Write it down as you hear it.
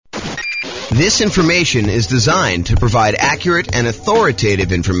This information is designed to provide accurate and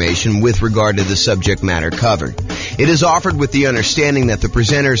authoritative information with regard to the subject matter covered. It is offered with the understanding that the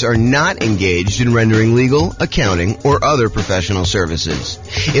presenters are not engaged in rendering legal, accounting, or other professional services.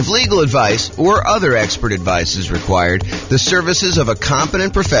 If legal advice or other expert advice is required, the services of a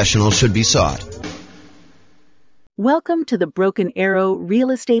competent professional should be sought. Welcome to the Broken Arrow Real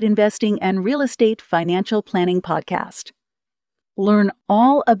Estate Investing and Real Estate Financial Planning Podcast. Learn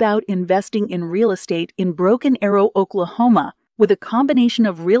all about investing in real estate in Broken Arrow, Oklahoma, with a combination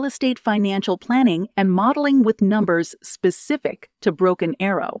of real estate financial planning and modeling with numbers specific to Broken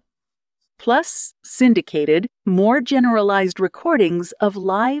Arrow. Plus, syndicated, more generalized recordings of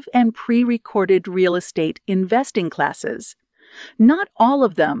live and pre-recorded real estate investing classes. Not all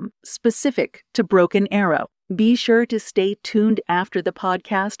of them specific to Broken Arrow. Be sure to stay tuned after the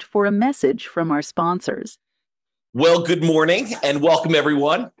podcast for a message from our sponsors. Well, good morning and welcome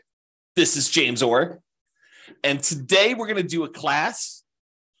everyone. This is James Orr. And today we're going to do a class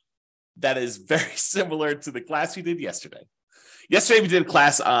that is very similar to the class we did yesterday. Yesterday we did a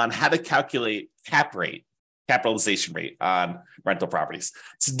class on how to calculate cap rate, capitalization rate on rental properties.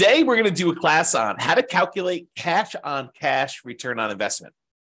 Today we're going to do a class on how to calculate cash on cash return on investment.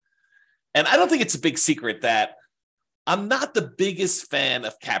 And I don't think it's a big secret that I'm not the biggest fan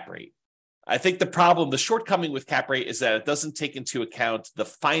of cap rate. I think the shortcoming with cap rate is that it doesn't take into account the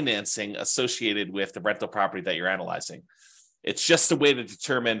financing associated with the rental property that you're analyzing. It's just a way to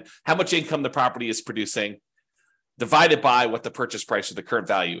determine how much income the property is producing, divided by what the purchase price or the current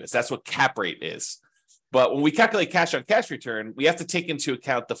value is. That's what cap rate is. But when we calculate cash on cash return, we have to take into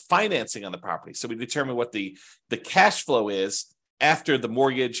account the financing on the property. So we determine what the cash flow is after the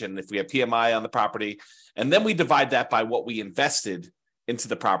mortgage and if we have PMI on the property. And then we divide that by what we invested into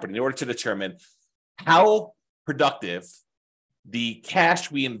the property in order to determine how productive the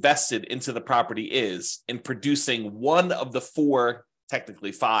cash we invested into the property is in producing one of the four,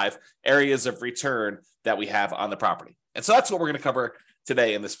 technically five, areas of return that we have on the property. And so that's what we're going to cover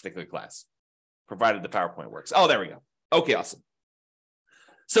today in this particular class, provided the PowerPoint works. Oh, there we go. Okay, awesome.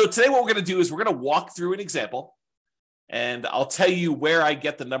 So today what we're going to do is we're going to walk through an example, and I'll tell you where I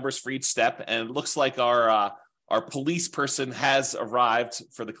get the numbers for each step. And it looks like our police person has arrived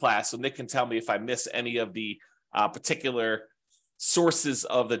for the class. So Nick can tell me if I miss any of the particular sources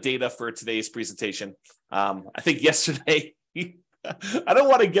of the data for today's presentation. I think yesterday, I don't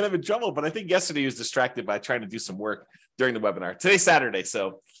want to get him in trouble, but I think yesterday he was distracted by trying to do some work during the webinar. Today's Saturday,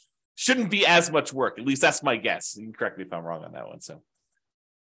 so shouldn't be as much work. At least that's my guess. You can correct me if I'm wrong on that one. So,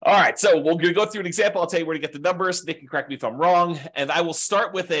 all right, so we're going to go through an example. I'll tell you where to get the numbers. Nick can correct me if I'm wrong. And I will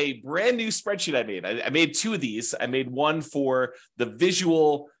start with a brand new spreadsheet I made. I made two of these. I made one for the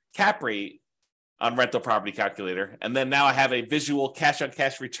visual cap rate on rental property calculator. And then now I have a visual cash on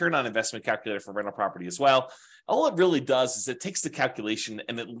cash return on investment calculator for rental property as well. All it really does is it takes the calculation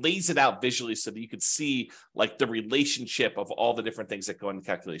and it lays it out visually so that you could see like the relationship of all the different things that go in the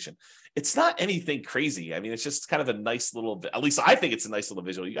calculation. It's not anything crazy. I mean, it's just kind of a nice little, at least I think it's a nice little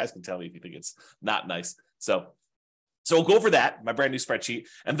visual. You guys can tell me if you think it's not nice. So we'll go over that, my brand new spreadsheet.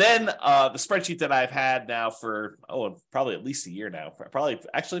 And then the spreadsheet that I've had now for, probably at least a year now.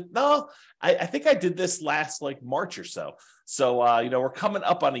 I think I did this last like March or so. So, we're coming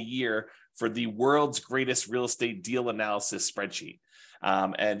up on a year for the world's greatest real estate deal analysis spreadsheet.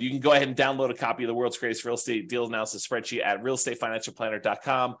 And you can go ahead and download a copy of the world's greatest real estate deal analysis spreadsheet at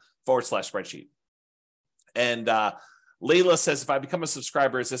realestatefinancialplanner.com/spreadsheet. And Layla says, if I become a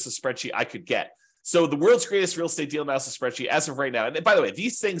subscriber, is this a spreadsheet I could get? So the world's greatest real estate deal analysis spreadsheet, as of right now, and by the way,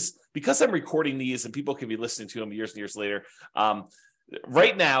 these things, because I'm recording these and people can be listening to them years and years later,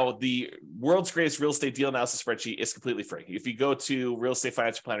 right now, the world's greatest real estate deal analysis spreadsheet is completely free. If you go to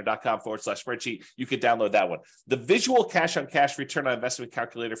realestatefinancialplanner.com/spreadsheet, you can download that one. The visual cash on cash return on investment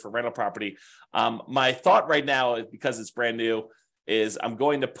calculator for rental property. My thought right now, because it's brand new, is I'm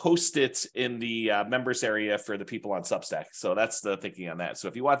going to post it in the members area for the people on Substack. So that's the thinking on that. So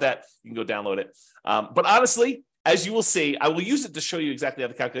if you want that, you can go download it. But honestly, as you will see, I will use it to show you exactly how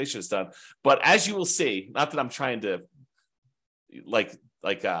the calculation is done. But as you will see, not that I'm trying to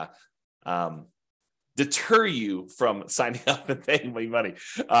deter you from signing up and paying me money.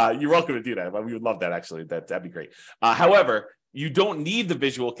 You're welcome to do that. We would love that, actually. That'd be great. However, you don't need the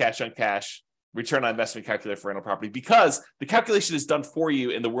visual cash on cash return on investment calculator for rental property because the calculation is done for you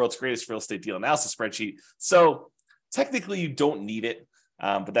in the world's greatest real estate deal analysis spreadsheet. So technically you don't need it,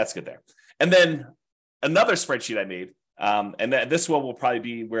 but that's good there. And then another spreadsheet I made, and this one will probably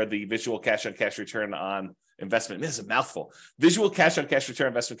be where the visual cash on cash return on investment. This is a mouthful. Visual cash on cash return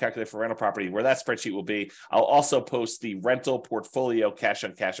investment calculator for rental property, where that spreadsheet will be. I'll also post the rental portfolio cash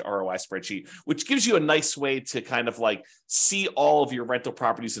on cash ROI spreadsheet, which gives you a nice way to kind of like see all of your rental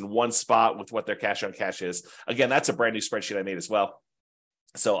properties in one spot with what their cash on cash is. Again, that's a brand new spreadsheet I made as well.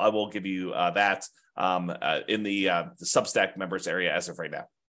 So I will give you that in the Substack members area as of right now.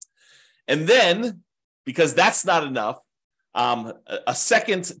 And then, because that's not enough, a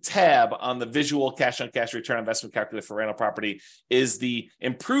second tab on the visual cash on cash return on investment calculator for rental property is the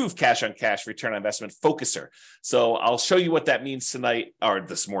improved cash on cash return on investment focuser. So I'll show you what that means tonight, or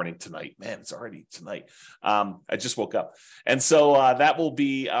this morning tonight. Man, it's already tonight. I just woke up. And so that will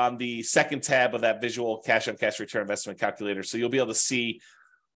be on the second tab of that visual cash on cash return investment calculator. So you'll be able to see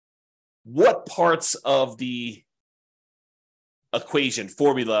what parts of the equation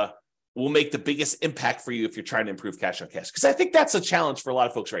formula will make the biggest impact for you if you're trying to improve cash on cash. Because I think that's a challenge for a lot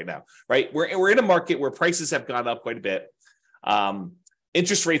of folks right now, right? We're in a market where prices have gone up quite a bit.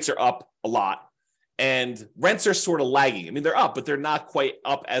 Interest rates are up a lot, and rents are sort of lagging. I mean, they're up, but they're not quite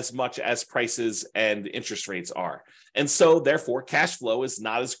up as much as prices and interest rates are. And so therefore, cash flow is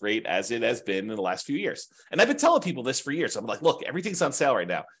not as great as it has been in the last few years. And I've been telling people this for years. I'm like, look, everything's on sale right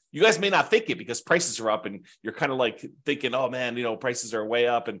now. You guys may not think it because prices are up and you're kind of like thinking, oh man, prices are way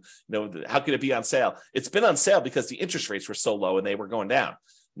up and how could it be on sale? It's been on sale because the interest rates were so low and they were going down.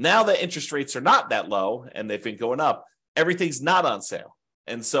 Now that interest rates are not that low and they've been going up, everything's not on sale.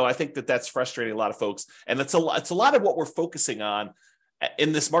 And so I think that that's frustrating a lot of folks. And it's a lot of what we're focusing on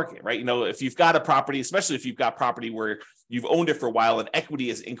in this market, right? If you've got a property, especially if you've got property where you've owned it for a while and equity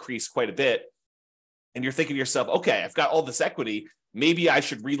has increased quite a bit, and you're thinking to yourself, okay, I've got all this equity, maybe I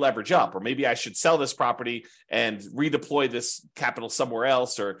should re-leverage up, or maybe I should sell this property and redeploy this capital somewhere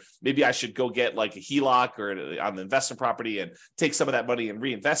else, or maybe I should go get like a HELOC or on the investment property and take some of that money and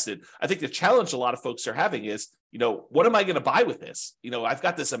reinvest it. I think the challenge a lot of folks are having is, what am I going to buy with this? I've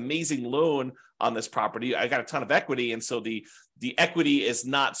got this amazing loan on this property. I got a ton of equity. And so the equity is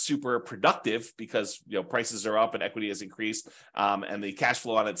not super productive because, prices are up and equity has increased. And the cash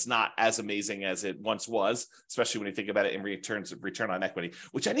flow on it's not as amazing as it once was, especially when you think about it in return on equity,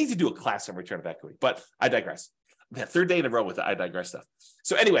 which I need to do a class on return of equity, but I digress. Third day in a row with the I digress stuff.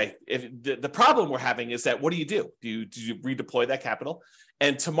 So anyway, if the problem we're having is that what do you do? Do you redeploy that capital?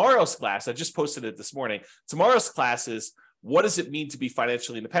 And tomorrow's class, I just posted it this morning. Tomorrow's class is what does it mean to be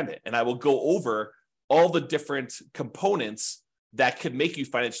financially independent? And I will go over all the different components that could make you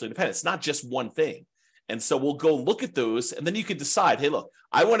financially independent. It's not just one thing. And so we'll go look at those and then you can decide, hey, look,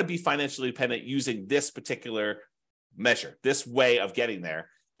 I want to be financially independent using this particular measure, this way of getting there.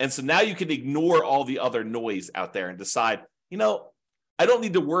 And so now you can ignore all the other noise out there and decide, I don't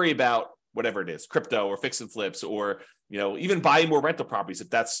need to worry about whatever it is, crypto or fix and flips, or, even buying more rental properties if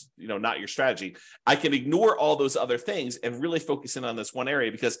that's, not your strategy. I can ignore all those other things and really focus in on this one area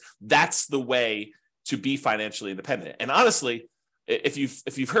because that's the way to be financially independent. And honestly, if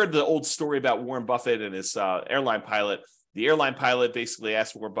you've heard the old story about Warren Buffett and his airline pilot, the airline pilot basically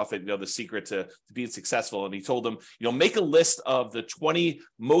asked Warren Buffett, the secret to being successful. And he told him, make a list of the 20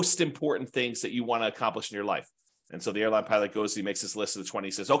 most important things that you want to accomplish in your life. And so the airline pilot goes, he makes this list of the 20,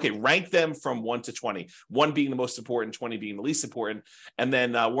 he says, okay, rank them from 1 to 20, 1 being the most important, 20 being the least important. And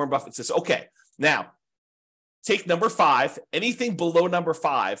then Warren Buffett says, okay, now take number 5, anything below number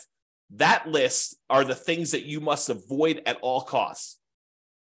 5, that list are the things that you must avoid at all costs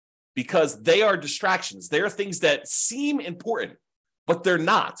because they are distractions. They are things that seem important, but they're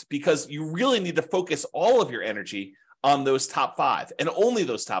not, because you really need to focus all of your energy on those top 5 and only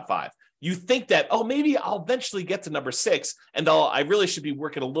those top 5. You think that, oh, maybe I'll eventually get to number 6 and I really should be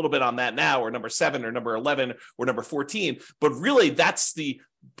working a little bit on that now, or number 7 or number 11 or number 14. But really, that's the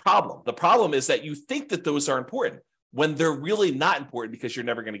problem. The problem is that you think that those are important when they're really not important because you're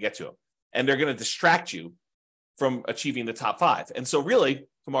never going to get to them. And they're going to distract you from achieving the top 5. And so really,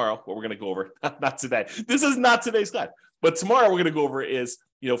 tomorrow, what we're going to go over, not today, this is not today's class, but tomorrow we're going to go over is,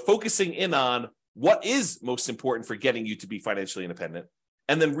 focusing in on what is most important for getting you to be financially independent.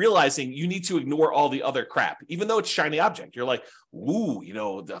 And then realizing you need to ignore all the other crap, even though it's shiny object. You're like, ooh,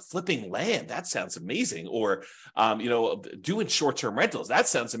 the flipping land, that sounds amazing. Or, doing short-term rentals, that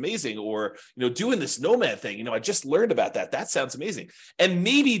sounds amazing. Or, doing this nomad thing, I just learned about that. That sounds amazing. And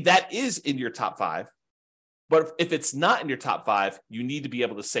maybe that is in your top 5. But if it's not in your top 5, you need to be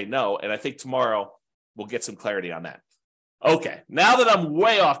able to say no. And I think tomorrow we'll get some clarity on that. Okay, now that I'm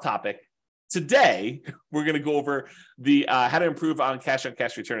way off topic, today, we're going to go over the how to improve on cash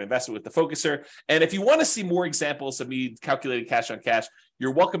return investment with the focuser. And if you want to see more examples of me calculating cash on cash,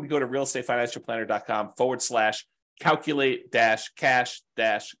 you're welcome to go to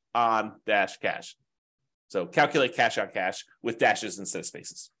realestatefinancialplanner.com/calculate-cash-on-cash. So calculate cash on cash with dashes instead of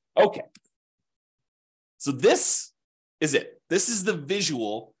spaces. Okay. So this is it. This is the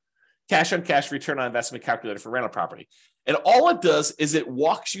visual cash on cash return on investment calculator for rental property. And all it does is it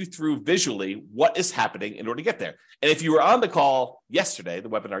walks you through visually what is happening in order to get there. And if you were on the call yesterday, the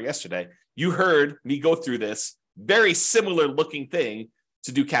webinar yesterday, you heard me go through this very similar looking thing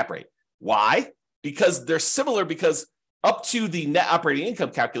to do cap rate. Why? Because they're similar because up to the net operating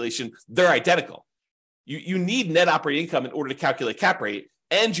income calculation, they're identical. You need net operating income in order to calculate cap rate,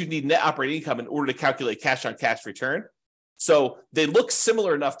 and you need net operating income in order to calculate cash on cash return. So they look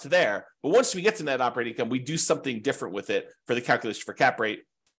similar enough to there, but once we get to net operating income, we do something different with it for the calculation for cap rate.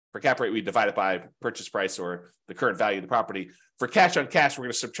 For cap rate, we divide it by purchase price or the current value of the property. For cash on cash, we're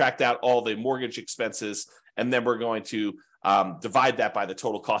going to subtract out all the mortgage expenses, and then we're going to divide that by the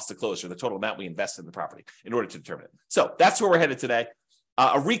total cost to close, or the total amount we invest in the property in order to determine it. So that's where we're headed today.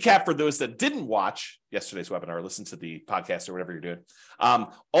 A recap for those that didn't watch yesterday's webinar, or listen to the podcast or whatever you're doing.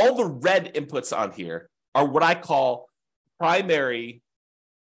 All the red inputs on here are what I call primary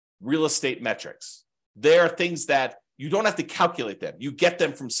real estate metrics. They are things that you don't have to calculate them. You get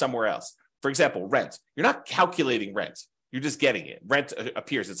them from somewhere else. For example, rent. You're not calculating rent. You're just getting it. Rent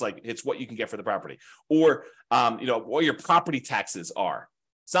appears. It's what you can get for the property. Or, what your property taxes are.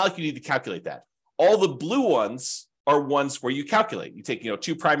 It's not like you need to calculate that. All the blue ones are ones where you calculate. You take,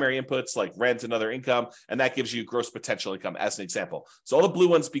 two primary inputs like rent and other income, and that gives you gross potential income as an example. So all the blue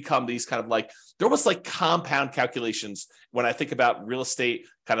ones become these kind of they're almost like compound calculations when I think about real estate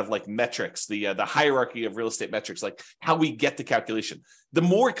kind of like metrics, the hierarchy of real estate metrics, like how we get the calculation. The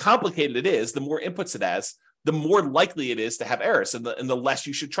more complicated it is, the more inputs it has, the more likely it is to have errors, and the less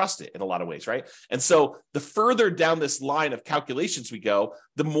you should trust it in a lot of ways, right? And so the further down this line of calculations we go,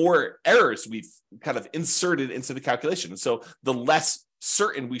 the more errors we've kind of inserted into the calculation. And so the less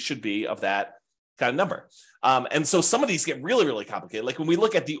certain we should be of that kind of number. And so some of these get really, really complicated. Like when we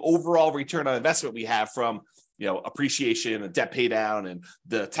look at the overall return on investment we have from appreciation and debt pay down and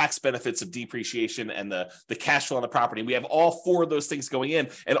the tax benefits of depreciation and the cash flow on the property. We have all four of those things going in,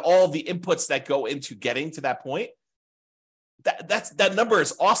 and all the inputs that go into getting to that point. That number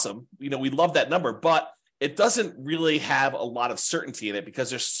is awesome. We love that number, but it doesn't really have a lot of certainty in it because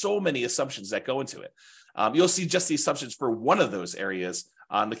there's so many assumptions that go into it. You'll see just the assumptions for one of those areas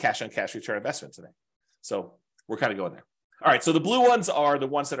on the cash on cash return investment today. So we're kind of going there. All right. So the blue ones are the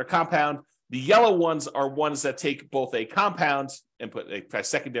ones that are compound. The yellow ones are ones that take both a compound input, a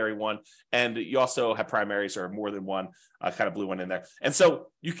secondary one, and you also have primaries or more than one kind of blue one in there. And so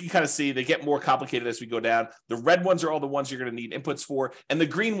you can kind of see they get more complicated as we go down. The red ones are all the ones you're going to need inputs for, and the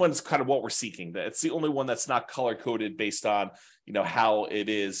green one's kind of what we're seeking. It's the only one that's not color-coded based on how it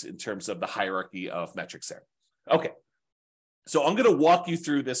is in terms of the hierarchy of metrics there. Okay, so I'm going to walk you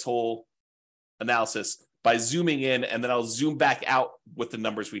through this whole analysis by zooming in, and then I'll zoom back out with the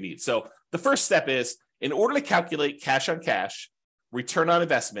numbers we need. So the first step is, in order to calculate cash on cash, return on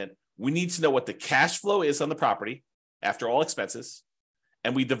investment, we need to know what the cash flow is on the property after all expenses,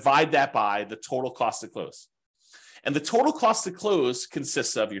 and we divide that by the total cost to close. And the total cost to close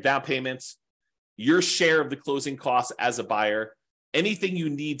consists of your down payments, your share of the closing costs as a buyer, anything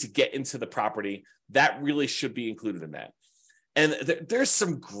you need to get into the property, that really should be included in that. And there's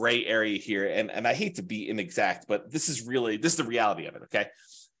some gray area here, and I hate to be inexact, but this is the reality of it, okay?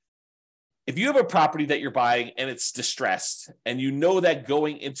 If you have a property that you're buying and it's distressed, and you know that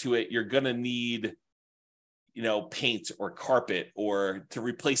going into it, you're going to need, paint or carpet or to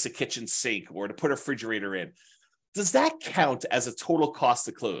replace a kitchen sink or to put a refrigerator in, does that count as a total cost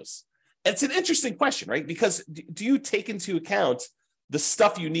to close? And it's an interesting question, right? Because do you take into account the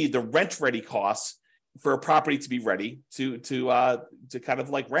stuff you need, the rent-ready costs, for a property to be ready to kind of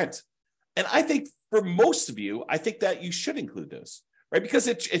like rent? And I think for most of you, I think that you should include those, right? Because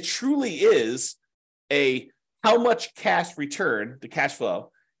it truly is how much cash return, the cash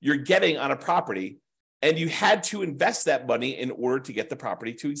flow you're getting on a property, and you had to invest that money in order to get the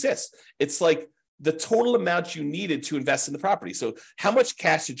property to exist. It's like the total amount you needed to invest in the property. So how much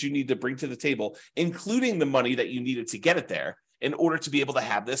cash did you need to bring to the table, including the money that you needed to get it there in order to be able to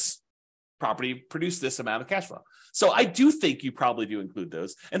have this property produce this amount of cash flow? So I do think you probably do include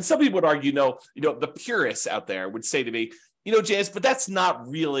those. And some people would argue, the purists out there would say to me, James, but that's not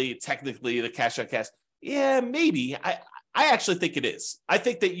really technically the cash on cash. Yeah, maybe. I actually think it is. I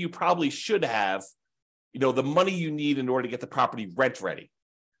think that you probably should have, the money you need in order to get the property rent ready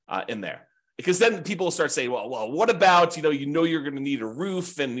in there. Because then people will start saying, well, what about, you're going to need a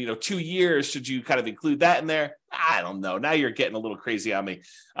roof and, 2 years, should you kind of include that in there? I don't know. Now you're getting a little crazy on me.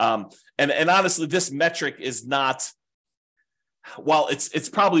 And honestly, this metric is not while it's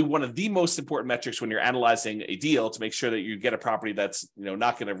probably one of the most important metrics when you're analyzing a deal to make sure that you get a property that's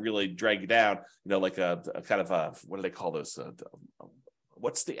not going to really drag you down, like a kind of a, what do they call those?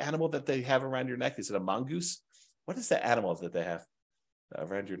 What's the animal that they have around your neck? Is it a mongoose? What is the animal that they have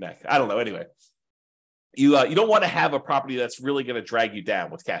around your neck? I don't know. Anyway, you don't want to have a property that's really going to drag you down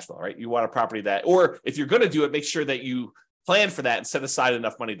with cash flow, right? You want a property that, or if you're going to do it, make sure that you plan for that and set aside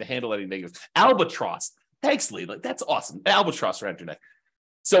enough money to handle any negatives. Albatross. Thanks, Lee. Like, that's awesome. Albatross around your neck.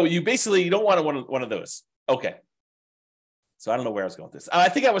 So you don't want one of those. Okay. So I don't know where I was going with this. I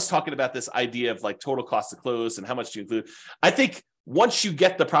think I was talking about this idea of like total cost to close and how much do you include. I think once you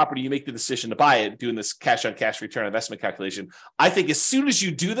get the property, you make the decision to buy it, doing this cash on cash return on investment calculation. I think as soon as you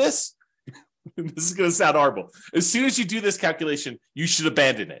do this, this is going to sound horrible. As soon as you do this calculation, you should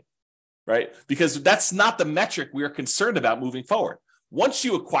abandon it, right? Because that's not the metric we are concerned about moving forward. Once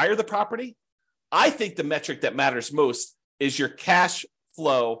you acquire the property, I think the metric that matters most is your cash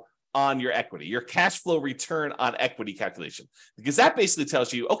flow on your equity, your cash flow return on equity calculation, because that basically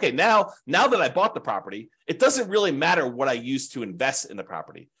tells you, okay, now that I bought the property, it doesn't really matter what I use to invest in the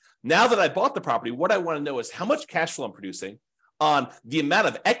property. Now that I bought the property, what I want to know is how much cash flow I'm producing on the amount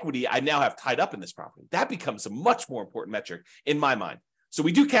of equity I now have tied up in this property. That becomes a much more important metric in my mind. So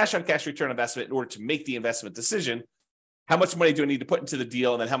we do cash on cash return on investment in order to make the investment decision. How much money do I need to put into the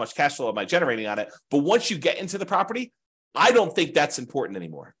deal? And then how much cash flow am I generating on it? But once you get into the property, I don't think that's important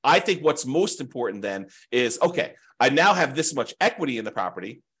anymore. I think what's most important then is, okay, I now have this much equity in the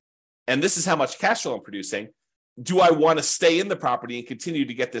property, and this is how much cash flow I'm producing. Do I want to stay in the property and continue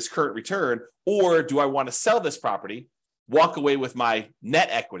to get this current return? Or do I want to sell this property, walk away with my net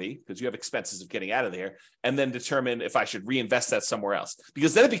equity, because you have expenses of getting out of there, and then determine if I should reinvest that somewhere else?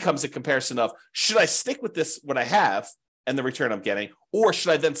 Because then it becomes a comparison of, should I stick with this, what I have, and the return I'm getting, or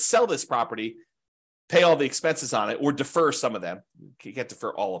should I then sell this property, pay all the expenses on it, or defer some of them? You can't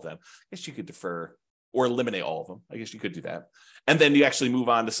defer all of them. I guess you could defer or eliminate all of them. I guess you could do that. And then you actually move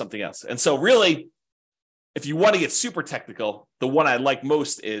on to something else. And so really, if you want to get super technical, the one I like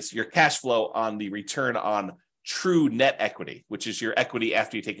most is your cash flow on the return on true net equity, which is your equity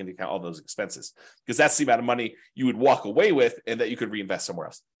after you take into account all those expenses, because that's the amount of money you would walk away with and that you could reinvest somewhere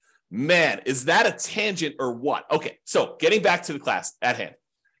else. Man, is that a tangent or what? Okay, so getting back to the class at hand,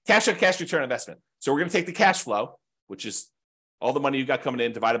 cash on cash return on investment. So we're going to take the cash flow, which is all the money you got coming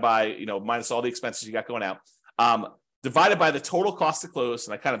in, divided by, minus all the expenses you got going out, divided by the total cost to close.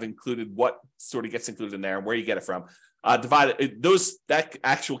 And I kind of included what sort of gets included in there and where you get it from. That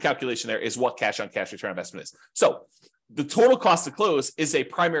actual calculation there is what cash on cash return on investment is. So the total cost to close is a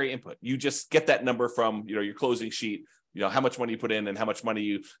primary input. You just get that number from, your closing sheet, how much money you put in and how much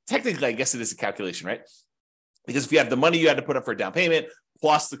money technically, I guess it is a calculation, right? Because if you have the money you had to put up for a down payment,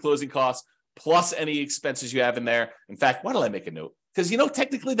 plus the closing costs, plus any expenses you have in there. In fact, why don't I make a note? Because,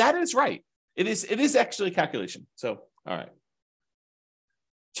 technically that is right. It is actually a calculation. So, all right.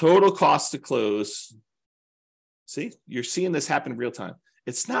 Total cost to close. See, you're seeing this happen in real time.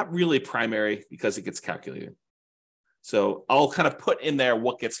 It's not really primary because it gets calculated. So I'll kind of put in there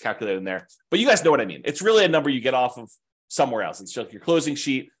what gets calculated in there, but you guys know what I mean. It's really a number you get off of somewhere else. It's just your closing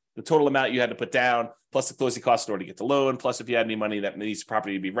sheet, the total amount you had to put down, plus the closing costs in order to get the loan, plus if you had any money that needs the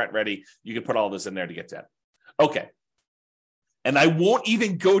property to be rent ready, you can put all this in there to get that. Okay. And I won't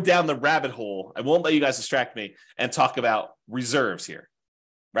even go down the rabbit hole. I won't let you guys distract me and talk about reserves here,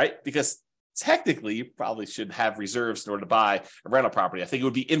 right? Because technically, you probably should have reserves in order to buy a rental property. I think it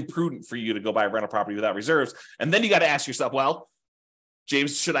would be imprudent for you to go buy a rental property without reserves. And then you got to ask yourself, well,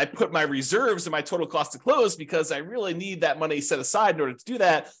 James, should I put my reserves in my total cost to close? Because I really need that money set aside in order to do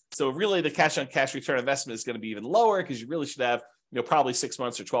that. So really the cash on cash return investment is going to be even lower because you really should have, probably 6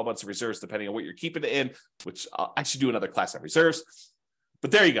 months or 12 months of reserves, depending on what you're keeping it in, which I'll actually do another class on reserves.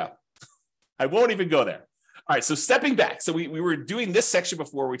 But there you go. I won't even go there. All right, so stepping back. So we were doing this section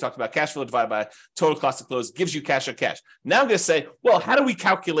before where we talked about cash flow divided by total cost to close gives you cash on cash. Now I'm going to say, well, how do we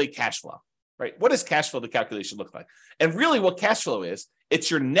calculate cash flow, right? What does cash flow, the calculation look like? And really what cash flow is,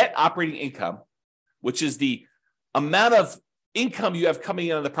 it's your net operating income, which is the amount of income you have coming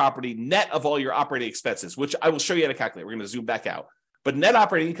in on the property, net of all your operating expenses, which I will show you how to calculate. We're going to zoom back out. But net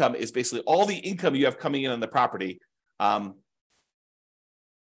operating income is basically all the income you have coming in on the property after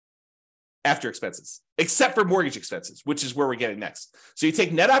expenses, except for mortgage expenses, which is where we're getting next. So you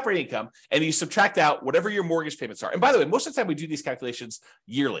take net operating income and you subtract out whatever your mortgage payments are. And by the way, most of the time we do these calculations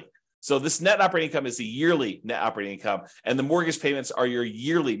yearly. So this net operating income is the yearly net operating income, and the mortgage payments are your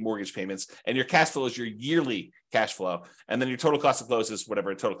yearly mortgage payments, and your cash flow is your yearly cash flow. And then your total cost of close is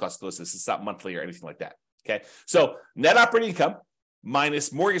whatever total cost of close is. It's not monthly or anything like that. Okay. So net operating income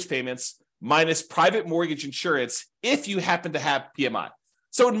minus mortgage payments minus private mortgage insurance if you happen to have PMI.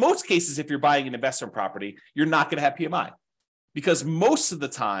 So in most cases, if you're buying an investment property, you're not going to have PMI, because most of the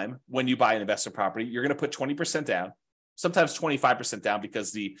time when you buy an investment property, you're going to put 20% down, sometimes 25% down,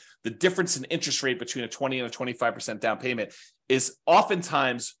 because the difference in interest rate between a 20 and a 25% down payment is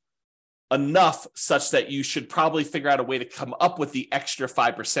oftentimes enough such that you should probably figure out a way to come up with the extra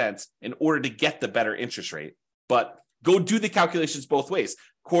 5% in order to get the better interest rate. But go do the calculations both ways.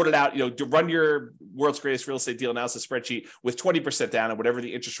 Quote it out, to run your world's greatest real estate deal analysis spreadsheet with 20% down and whatever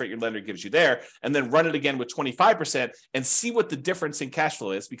the interest rate your lender gives you there, and then run it again with 25% and see what the difference in cash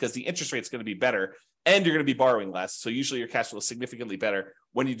flow is, because the interest rate is going to be better and you're going to be borrowing less. So usually your cash flow is significantly better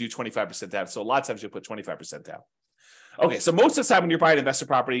when you do 25% down. So a lot of times you'll put 25% down. Okay, so most of the time when you're buying an investment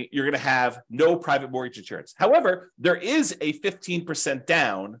property, you're going to have no private mortgage insurance. However, there is a 15%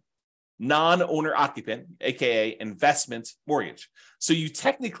 down non-owner occupant, aka investment mortgage. So you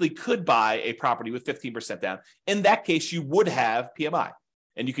technically could buy a property with 15% down. In that case, you would have PMI.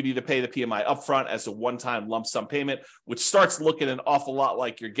 And you could either pay the PMI upfront as a one-time lump sum payment, which starts looking an awful lot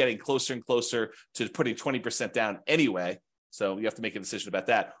like you're getting closer and closer to putting 20% down anyway. So you have to make a decision about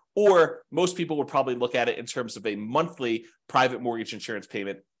that. Or most people would probably look at it in terms of a monthly private mortgage insurance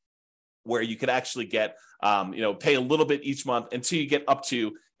payment, where you could actually get, pay a little bit each month until you get up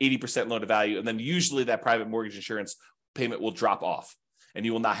to 80% loan to value. And then usually that private mortgage insurance payment will drop off and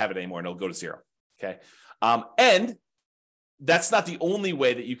you will not have it anymore and it'll go to zero. Okay. And that's not the only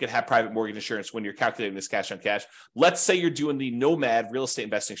way that you can have private mortgage insurance when you're calculating this cash on cash. Let's say you're doing the nomad real estate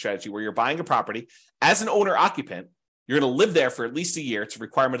investing strategy where you're buying a property as an owner occupant. You're going to live there for at least a year. It's a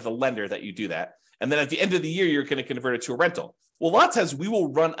requirement of the lender that you do that. And then at the end of the year, you're going to convert it to a rental. Well, a lot of times we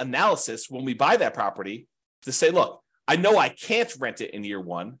will run analysis when we buy that property to say, look, I know I can't rent it in year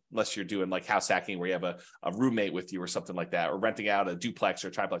one, unless you're doing like house hacking where you have a roommate with you or something like that, or renting out a duplex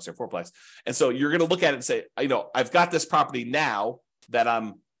or triplex or fourplex. And so you're going to look at it and say, I've got this property now that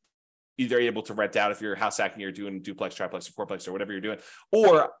I'm either able to rent out if you're house hacking, you're doing duplex, triplex, or fourplex, or whatever you're doing.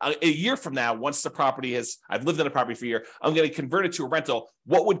 Or a year from now, once the property I've lived in a property for a year, I'm going to convert it to a rental.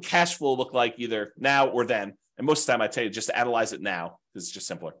 What would cash flow look like either now or then? And most of the time I tell you just to analyze it now, because it's just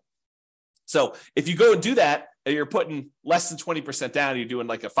simpler. So if you go and do that, and you're putting less than 20% down, you're doing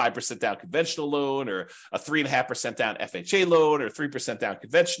like a 5% down conventional loan, or a 3.5% down FHA loan, or 3% down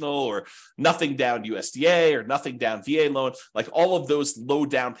conventional, or nothing down USDA, or nothing down VA loan, like all of those low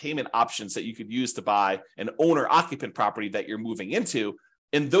down payment options that you could use to buy an owner occupant property that you're moving into.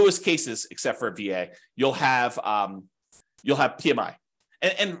 In those cases, except for VA, you'll have PMI.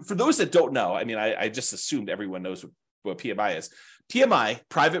 And for those that don't know, I just assumed everyone knows what PMI is. PMI,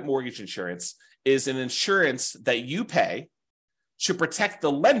 private mortgage insurance, is an insurance that you pay to protect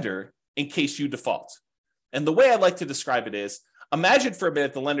the lender in case you default. And the way I like to describe it is, imagine for a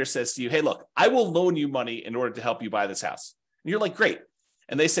minute the lender says to you, hey, look, I will loan you money in order to help you buy this house. And you're like, great.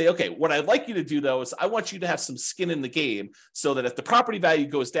 And they say, okay, what I'd like you to do though is I want you to have some skin in the game so that if the property value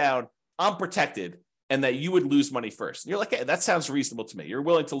goes down, I'm protected, and that you would lose money first. And you're like, hey, that sounds reasonable to me. You're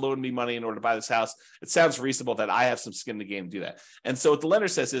willing to loan me money in order to buy this house. It sounds reasonable that I have some skin in the game to do that. And so what the lender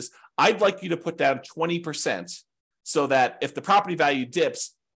says is, I'd like you to put down 20% so that if the property value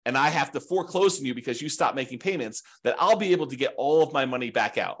dips and I have to foreclose on you because you stop making payments, that I'll be able to get all of my money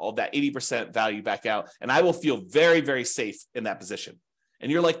back out, all that 80% value back out. And I will feel very, very safe in that position.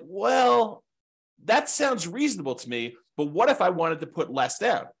 And you're like, well, that sounds reasonable to me, but what if I wanted to put less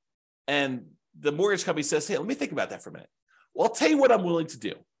down? And the mortgage company says, hey, let me think about that for a minute. Well, I'll tell you what I'm willing to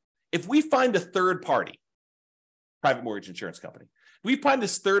do. If we find a third party, private mortgage insurance company, we find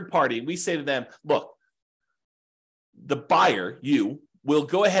this third party and we say to them, look, the buyer, you, will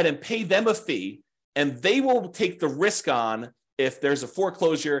go ahead and pay them a fee, and they will take the risk on if there's a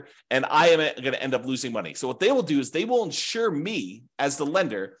foreclosure and I am going to end up losing money. So what they will do is they will insure me as the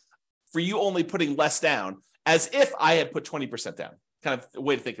lender for you only putting less down, as if I had put 20% down. Kind of a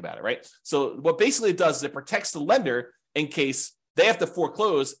way to think about it, right? So what basically it does is it protects the lender in case they have to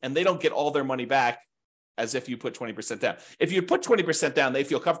foreclose and they don't get all their money back as if you put 20% down. If you put 20% down, they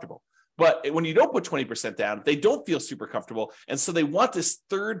feel comfortable. But when you don't put 20% down, they don't feel super comfortable. And so they want this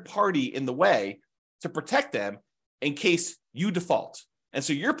third party in the way to protect them in case you default. And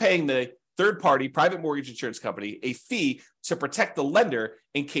so you're paying the third party private mortgage insurance company a fee to protect the lender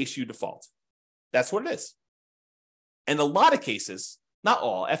in case you default. That's what it is. In a lot of cases, not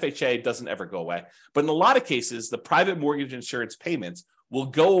all, FHA doesn't ever go away, but in a lot of cases, the private mortgage insurance payments will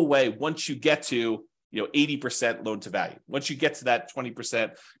go away once you get to 80% loan to value. Once you get to that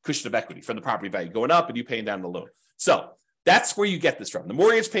 20% cushion of equity from the property value going up and you paying down the loan. So That's where you get this from. The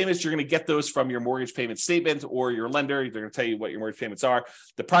mortgage payments, you're going to get those from your mortgage payment statement or your lender. They're going to tell you what your mortgage payments are.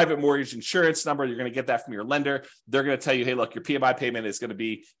 The private mortgage insurance number, you're going to get that from your lender. They're going to tell you, hey, look, your PMI payment is going to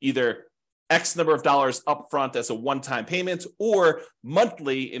be either X number of dollars upfront as a one-time payment or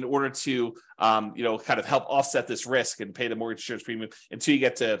monthly in order to, kind of help offset this risk and pay the mortgage insurance premium until you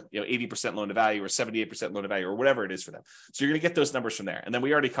get to, 80% loan to value or 78% loan to value or whatever it is for them. So you're going to get those numbers from there. And then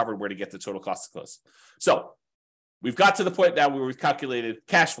we already covered where to get the total cost to close. So we've got to the point now where we've calculated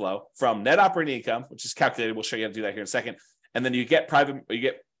cash flow from net operating income, which is calculated. We'll show you how to do that here in a second. And then you get private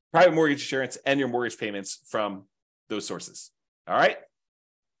mortgage insurance and your mortgage payments from those sources. All right.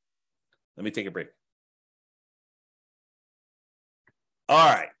 Let me take a break.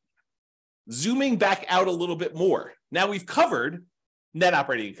 All right. Zooming back out a little bit more. Now we've covered net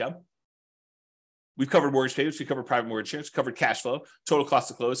operating income. We've covered mortgage payments. We covered private mortgage insurance, covered cash flow, total cost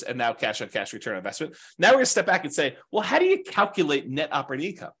to close, and now cash on cash return on investment. Now we're going to step back and say, well, how do you calculate net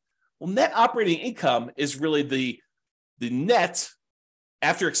operating income? Well, net operating income is really the net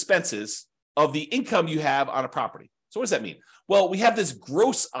after expenses of the income you have on a property. So what does that mean? Well, we have this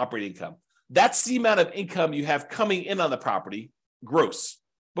gross operating income. That's the amount of income you have coming in on the property, gross,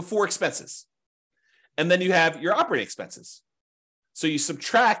 before expenses. And then you have your operating expenses. So you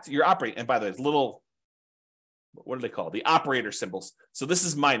subtract your operating, and by the way, little, what do they call it? The operator symbols. So this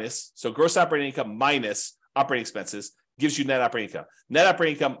is minus. So gross operating income minus operating expenses gives you net operating income. Net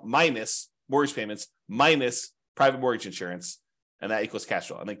operating income minus mortgage payments minus private mortgage insurance, and that equals cash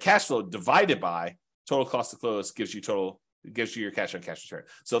flow. And then cash flow divided by total cost to close gives you your cash on cash return.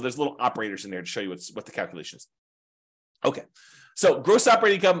 So there's little operators in there to show you what the calculation is. Okay. So gross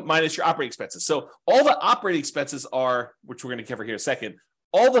operating income minus your operating expenses. So all the operating expenses are, which we're going to cover here in a second,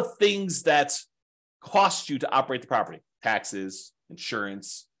 all the things that cost you to operate the property: taxes,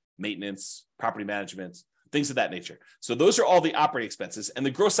 insurance, maintenance, property management, things of that nature. So those are all the operating expenses. And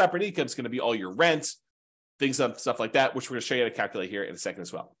the gross operating income is going to be all your rent, stuff like that, which we're going to show you how to calculate here in a second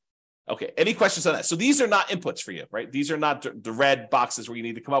as well. Okay, any questions on that? So these are not inputs for you, right? These are not the red boxes where you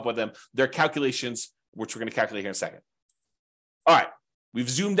need to come up with them. They're calculations, which we're going to calculate here in a second. All right, we've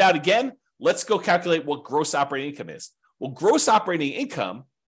zoomed out again. Let's go calculate what gross operating income is. Well, gross operating income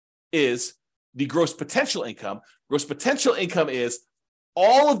is the gross potential income. Gross potential income is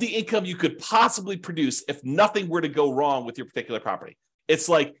all of the income you could possibly produce if nothing were to go wrong with your particular property. It's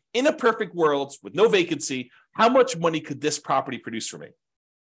like, in a perfect world with no vacancy, how much money could this property produce for me?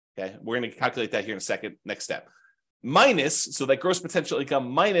 Okay, we're going to calculate that here in a second. Next step. Minus, so that gross potential income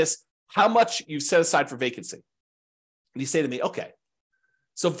minus how much you've set aside for vacancy. And you say to me, okay,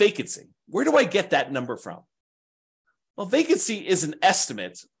 so vacancy, where do I get that number from? Well, vacancy is an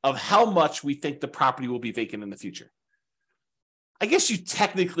estimate of how much we think the property will be vacant in the future. I guess you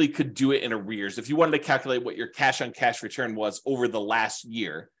technically could do it in arrears. If you wanted to calculate what your cash on cash return was over the last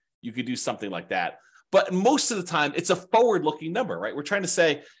year, you could do something like that. But most of the time, it's a forward-looking number, right? We're trying to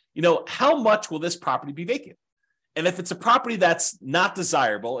say, how much will this property be vacant? And if it's a property that's not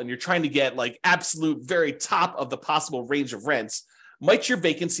desirable and you're trying to get like absolute very top of the possible range of rents, might your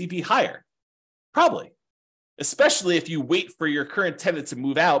vacancy be higher? Probably, especially if you wait for your current tenant to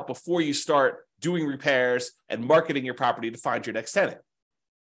move out before you start doing repairs and marketing your property to find your next tenant.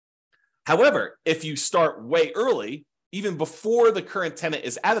 However, if you start way early, even before the current tenant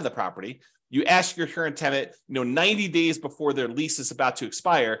is out of the property, you ask your current tenant, 90 days before their lease is about to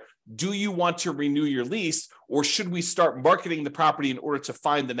expire, do you want to renew your lease, or should we start marketing the property in order to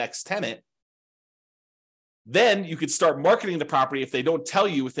find the next tenant? Then you could start marketing the property if they don't tell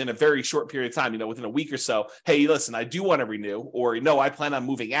you within a very short period of time, within a week or so, hey, listen, I do want to renew, or no, I plan on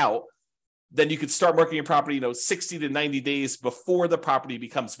moving out. Then you could start marketing your property, 60 to 90 days before the property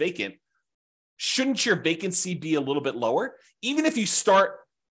becomes vacant. Shouldn't your vacancy be a little bit lower? Even if you start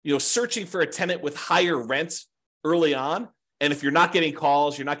searching for a tenant with higher rent early on, and if you're not getting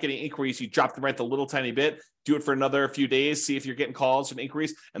calls, you're not getting inquiries, you drop the rent a little tiny bit, do it for another few days, see if you're getting calls and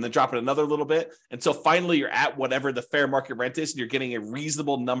inquiries, and then drop it another little bit. Until finally you're at whatever the fair market rent is, and you're getting a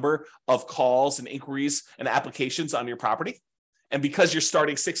reasonable number of calls and inquiries and applications on your property. And because you're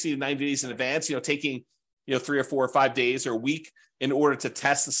starting 60 to 90 days in advance, taking 3 or 4 or 5 days or a week in order to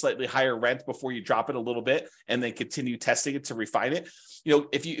test the slightly higher rent before you drop it a little bit and then continue testing it to refine it.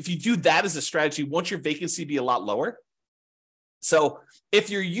 If you do that as a strategy, won't your vacancy be a lot lower? So if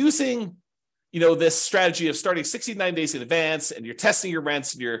you're using this strategy of starting 69 days in advance, and you're testing your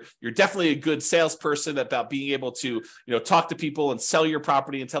rents, and you're definitely a good salesperson about being able to, talk to people and sell your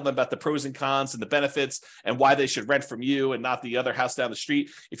property and tell them about the pros and cons and the benefits and why they should rent from you and not the other house down the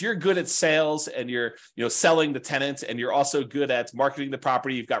street. If you're good at sales and you're, selling the tenant, and you're also good at marketing the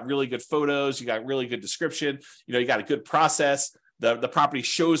property, you've got really good photos, you got really good description, you got a good process. The property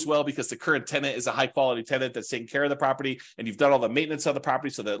shows well because the current tenant is a high quality tenant that's taking care of the property, and you've done all the maintenance of the property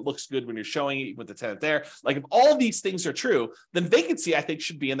so that it looks good when you're showing it with the tenant there. Like, if all these things are true, then vacancy, I think,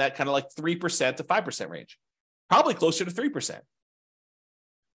 should be in that kind of like 3% to 5% range, probably closer to 3%.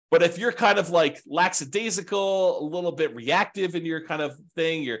 But if you're kind of like lackadaisical, a little bit reactive in your kind of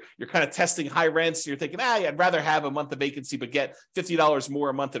thing, you're kind of testing high rents, you're thinking, I'd rather have a month of vacancy, but get $50 more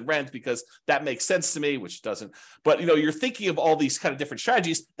a month in rent because that makes sense to me, which it doesn't. But, you're thinking of all these kind of different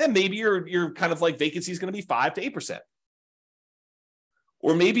strategies, then maybe you're kind of like vacancy is going to be 5 to 8%.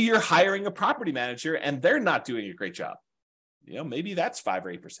 Or maybe you're hiring a property manager and they're not doing a great job. Maybe that's 5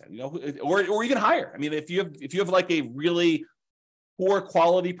 or 8%, or even higher. I mean, if you have like a really poor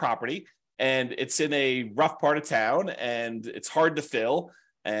quality property and it's in a rough part of town and it's hard to fill,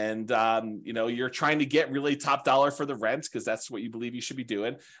 and you're trying to get really top dollar for the rent because that's what you believe you should be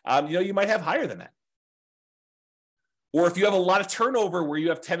doing, you might have higher than that. Or if you have a lot of turnover where you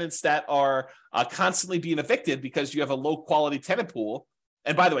have tenants that are constantly being evicted because you have a low quality tenant pool,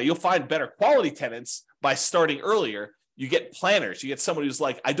 and by the way, you'll find better quality tenants by starting earlier. You get planners. You get someone who's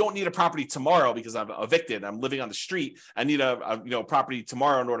like, I don't need a property tomorrow because I'm evicted. I'm living on the street. I need a property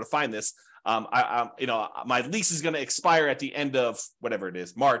tomorrow in order to find this. My lease is going to expire at the end of whatever it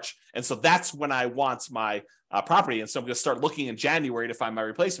is, March, and so that's when I want my property. And so I'm going to start looking in January to find my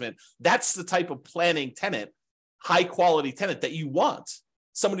replacement. That's the type of planning tenant, high quality tenant that you want.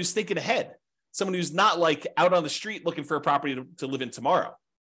 Someone who's thinking ahead. Someone who's not like out on the street looking for a property to live in tomorrow.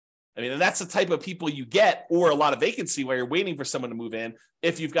 I mean, and that's the type of people you get, or a lot of vacancy where you're waiting for someone to move in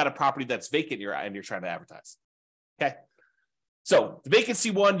if you've got a property that's vacant and you're trying to advertise. Okay. So the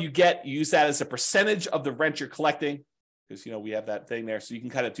vacancy one you use that as a percentage of the rent you're collecting, because, we have that thing there. So you can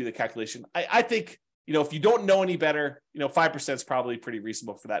kind of do the calculation. I think, if you don't know any better, 5% is probably pretty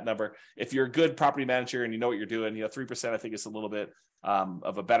reasonable for that number. If you're a good property manager and you know what you're doing, 3% I think is a little bit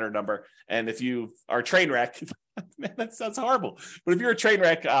of a better number. And if you are a train wreck, man, that sounds horrible. But if you're a train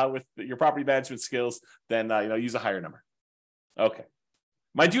wreck with your property management skills, then use a higher number. Okay.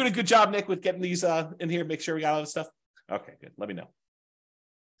 Am I doing a good job, Nick, with getting these in here? Make sure we got all this stuff. Okay, good. Let me know.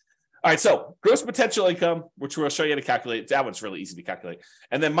 All right, so gross potential income, which we'll show you how to calculate. That one's really easy to calculate.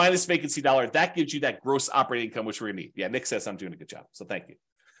 And then minus vacancy dollar, that gives you that gross operating income, which we're going to need. Yeah, Nick says I'm doing a good job, so thank you.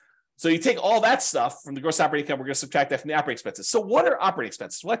 So you take all that stuff from the gross operating income, we're going to subtract that from the operating expenses. So what are operating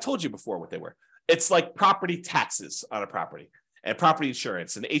expenses? Well, I told you before what they were. It's like property taxes on a property, and property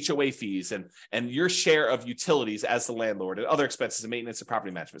insurance and HOA fees and your share of utilities as the landlord and other expenses and maintenance and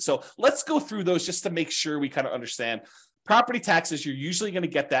property management. So let's go through those just to make sure we kind of understand. Property taxes, you're usually going to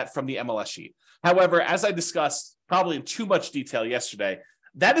get that from the MLS sheet. However, as I discussed probably in too much detail yesterday,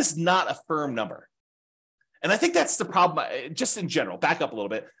 that is not a firm number. And I think that's the problem, just in general, back up a little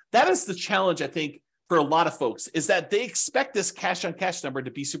bit. That is the challenge, I think, for a lot of folks, is that they expect this cash on cash number to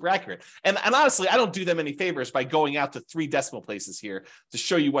be super accurate. And honestly, I don't do them any favors by going out to 3 decimal places here to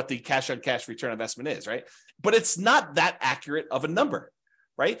show you what the cash on cash return on investment is, right? But it's not that accurate of a number,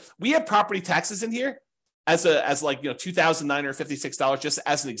 right? We have property taxes in here as $2,956, just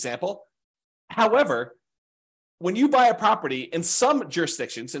as an example. However, when you buy a property in some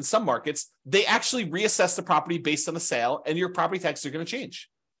jurisdictions, in some markets, they actually reassess the property based on the sale, and your property taxes are going to change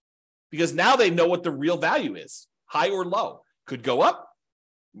because now they know what the real value is, high or low. Could go up,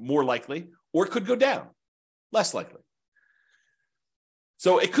 more likely, or it could go down, less likely.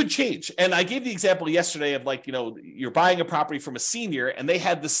 So it could change. And I gave the example yesterday of you're buying a property from a senior and they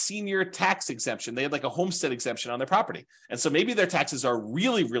had the senior tax exemption. They had like a homestead exemption on their property. And so maybe their taxes are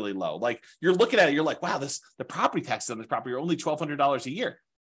really, really low. Like you're looking at it, you're like, wow, the property taxes on this property are only $1,200 a year.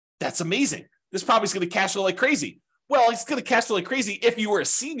 That's amazing. This property's going to cash flow like crazy. Well, it's going to cash flow like crazy if you were a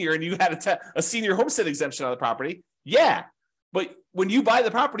senior and you had a senior homestead exemption on the property. Yeah. But when you buy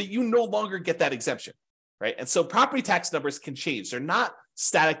the property, you no longer get that exemption. Right. And so property tax numbers can change. They're not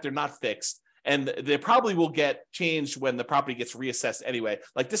static. They're not fixed. And they probably will get changed when the property gets reassessed anyway.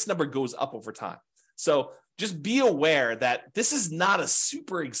 Like this number goes up over time. So just be aware that this is not a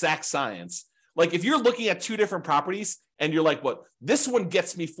super exact science. Like if you're looking at 2 different properties and you're like, what, this one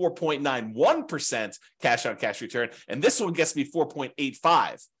gets me 4.91% cash on cash return, and this one gets me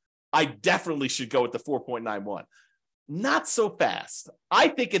 4.85. I definitely should go with the 4.91. Not so fast. I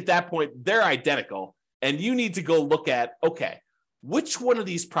think at that point, they're identical. And you need to go look at, okay, which one of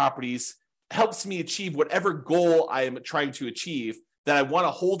these properties helps me achieve whatever goal I am trying to achieve that I want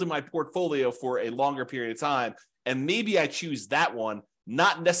to hold in my portfolio for a longer period of time. And maybe I choose that one,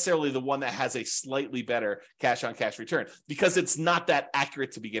 not necessarily the one that has a slightly better cash on cash return, because it's not that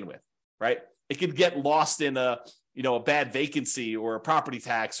accurate to begin with, right? It could get lost in a bad vacancy or a property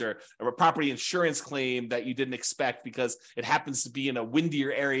tax or a property insurance claim that you didn't expect because it happens to be in a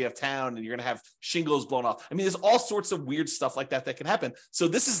windier area of town and you're going to have shingles blown off. I mean, there's all sorts of weird stuff like that can happen. So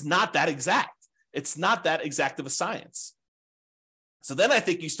this is not that exact. It's not that exact of a science. So then I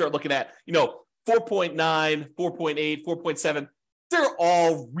think you start looking at, 4.9, 4.8, 4.7. They're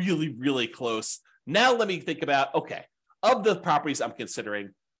all really, really close. Now let me think about, okay, of the properties I'm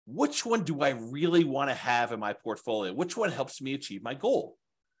considering, which one do I really want to have in my portfolio? Which one helps me achieve my goal?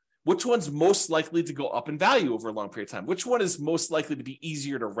 Which one's most likely to go up in value over a long period of time? Which one is most likely to be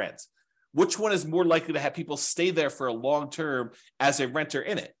easier to rent? Which one is more likely to have people stay there for a long term as a renter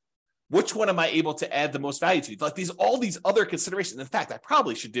in it? Which one am I able to add the most value to? Like all these other considerations. In fact, I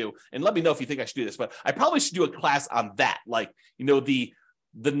probably should do, and let me know if you think I should do this, but I probably should do a class on that. Like,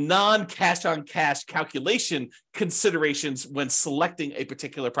 the non-cash on cash calculation considerations when selecting a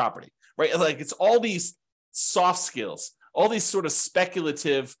particular property, right? Like it's all these soft skills, all these sort of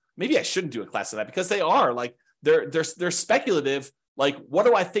speculative, maybe I shouldn't do a class on that because they are like, they're speculative. Like, what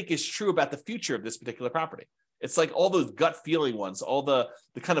do I think is true about the future of this particular property? It's like all those gut feeling ones, all the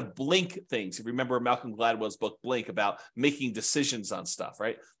kind of blink things. If you remember Malcolm Gladwell's book, Blink, about making decisions on stuff,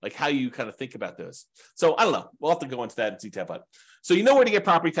 right? Like how you kind of think about those. So I don't know. We'll have to go into that in detail, but so you know where to get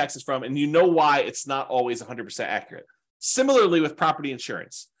property taxes from, and you know why it's not always 100% accurate. Similarly with property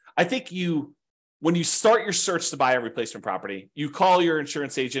insurance, I think when you start your search to buy a replacement property, you call your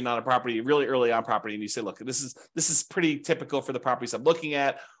insurance agent on a property really early on property, and you say, look, this is pretty typical for the properties I'm looking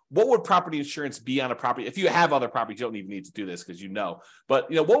at. What would property insurance be on a property? If you have other properties, you don't even need to do this because but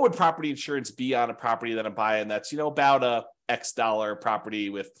what would property insurance be on a property that I'm buying that's, about a X dollar property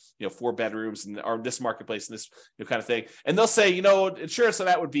with, 4 bedrooms or this marketplace and this kind of thing. And they'll say, insurance on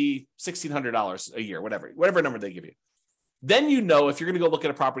that would be $1,600 a year, whatever number they give you. Then if you're going to go look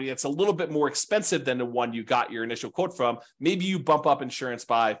at a property that's a little bit more expensive than the one you got your initial quote from, maybe you bump up insurance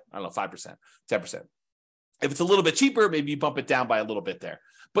by, 5%, 10%. If it's a little bit cheaper, maybe you bump it down by a little bit there.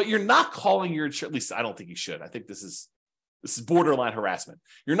 But you're not calling your insurance, at least I don't think you should. I think this is borderline harassment.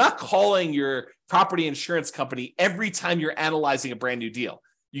 You're not calling your property insurance company every time you're analyzing a brand new deal.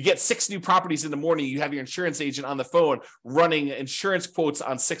 You get 6 new properties in the morning, you have your insurance agent on the phone running insurance quotes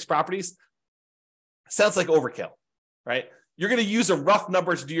on 6 properties. Sounds like overkill, right? You're going to use a rough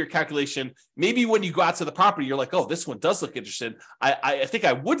number to do your calculation. Maybe when you go out to the property, you're like, oh, this one does look interesting. I think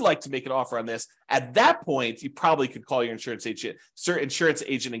I would like to make an offer on this. At that point, you probably could call your insurance agent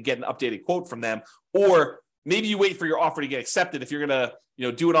and get an updated quote from them. Or maybe you wait for your offer to get accepted. If you're going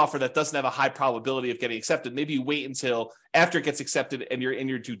to do an offer that doesn't have a high probability of getting accepted, maybe you wait until after it gets accepted and you're in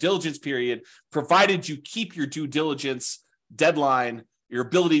your due diligence period, provided you keep your due diligence deadline, your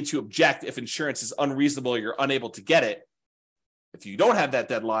ability to object if insurance is unreasonable or you're unable to get it. If you don't have that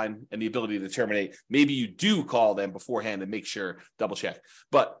deadline and the ability to terminate, maybe you do call them beforehand and make sure, double check.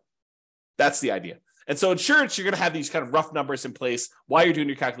 But that's the idea. And so insurance, you're going to have these kind of rough numbers in place while you're doing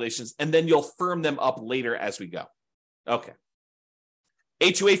your calculations, and then you'll firm them up later as we go. Okay.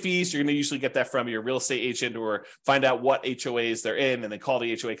 HOA fees, you're going to usually get that from your real estate agent or find out what HOAs they're in and then call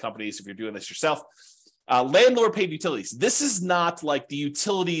the HOA companies if you're doing this yourself. Landlord paid utilities. This is not like the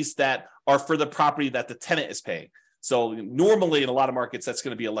utilities that are for the property that the tenant is paying. So normally in a lot of markets, that's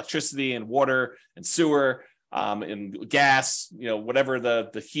going to be electricity and water and sewer and gas, whatever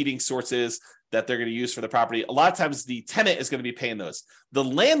the heating source is that they're going to use for the property. A lot of times the tenant is going to be paying those. The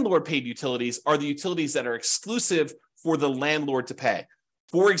landlord paid utilities are the utilities that are exclusive for the landlord to pay.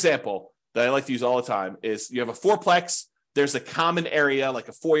 For example, that I like to use all the time is you have a fourplex. There's a common area like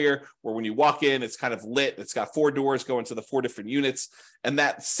a foyer where when you walk in, it's kind of lit. It's got 4 doors going to the 4 different units. And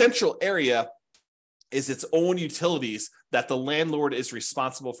that central area is its own utilities that the landlord is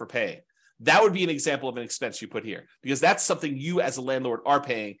responsible for paying. That would be an example of an expense you put here because that's something you as a landlord are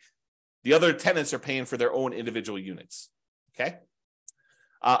paying. The other tenants are paying for their own individual units. Okay.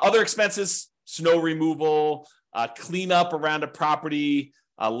 Other expenses, snow removal, cleanup around a property,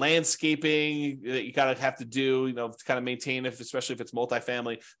 landscaping that you gotta have to do, to kind of maintain it, especially if it's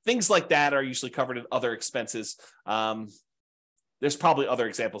multifamily. Things like that are usually covered in other expenses. There's probably other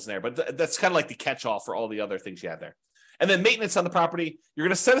examples in there, but that's kind of like the catch-all for all the other things you have there. And then maintenance on the property, you're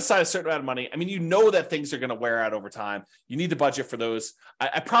going to set aside a certain amount of money. I mean, you know that things are going to wear out over time. You need to budget for those.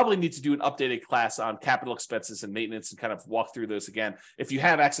 I probably need to do an updated class on capital expenses and maintenance and kind of walk through those again. If you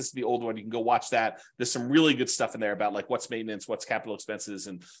have access to the old one, you can go watch that. There's some really good stuff in there about like what's maintenance, what's capital expenses,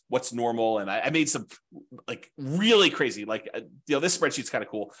 and what's normal. And I made some like really crazy, like, this spreadsheet's kind of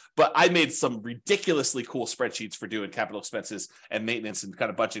cool, but I made some ridiculously cool spreadsheets for doing capital expenses and maintenance and kind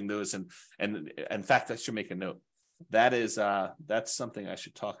of budgeting those. And in fact, I should make a note. That's something I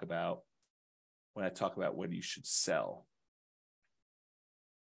should talk about when I talk about when you should sell.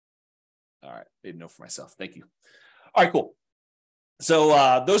 All right, made a note for myself. Thank you. All right, cool.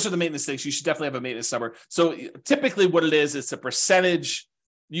 So those are the maintenance things. You should definitely have a maintenance number. So typically what it is, it's a percentage.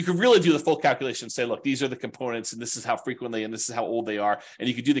 You can really do the full calculation and say, look, these are the components and this is how frequently and this is how old they are. And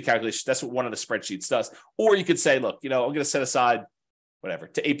you could do the calculation. That's what one of the spreadsheets does. Or you could say, look, I'm going to set aside whatever,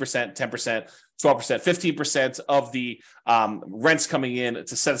 to 8%, 10%, 12%, 15% of the rents coming in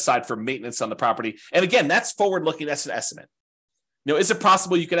to set aside for maintenance on the property. And again, that's forward-looking. That's an estimate. Is it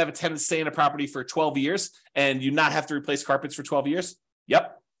possible you could have a tenant stay in a property for 12 years and you not have to replace carpets for 12 years?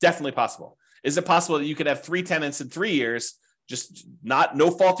 Yep, definitely possible. Is it possible that you could have 3 tenants in 3 years, just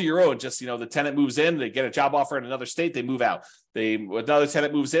no fault of your own, just, the tenant moves in, they get a job offer in another state, they move out. Another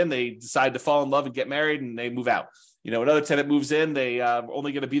tenant moves in, they decide to fall in love and get married and they move out. Another tenant moves in, they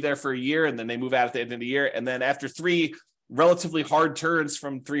only going to be there for a year and then they move out at the end of the year. And then after 3 relatively hard turns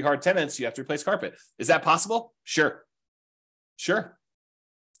from 3 hard tenants, you have to replace carpet. Is that possible? Sure.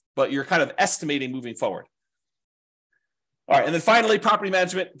 But you're kind of estimating moving forward. All right. And then finally, property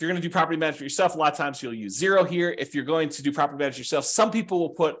management. If you're going to do property management yourself, a lot of times you'll use 0 here. If you're going to do property management yourself, some people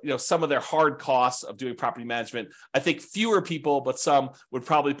will put, some of their hard costs of doing property management. I think fewer people, but some would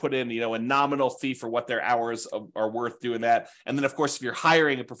probably put in, a nominal fee for what their hours are worth doing that. And then of course, if you're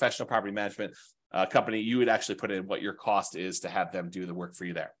hiring a professional property management company, you would actually put in what your cost is to have them do the work for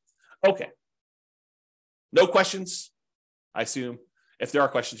you there. Okay. No questions, I assume. If there are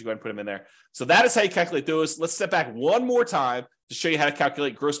questions, you go ahead and put them in there. So that is how you calculate those. Let's step back one more time to show you how to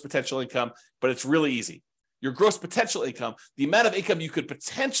calculate gross potential income, but it's really easy. Your gross potential income, the amount of income you could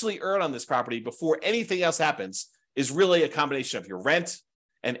potentially earn on this property before anything else happens, is really a combination of your rent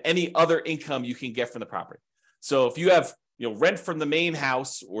and any other income you can get from the property. So if you have, rent from the main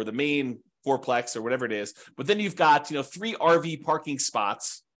house or the main fourplex or whatever it is, but then you've got, 3 RV parking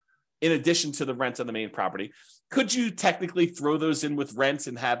spots in addition to the rent on the main property. Could you technically throw those in with rent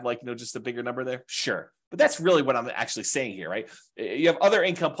and have just a bigger number there? Sure. But that's really what I'm actually saying here, right? You have other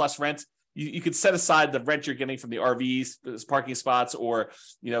income plus rent. You could set aside the rent you're getting from the RVs, those parking spots, or,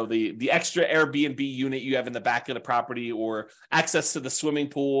 the extra Airbnb unit you have in the back of the property, or access to the swimming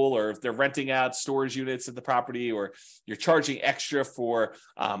pool, or if they're renting out storage units at the property, or you're charging extra for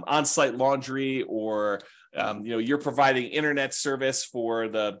on-site laundry, or you're providing internet service for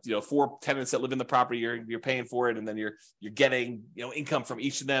the 4 tenants that live in the property. You're paying for it, and then you're getting income from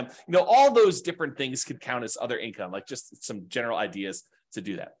each of them. All those different things could count as other income, like just some general ideas to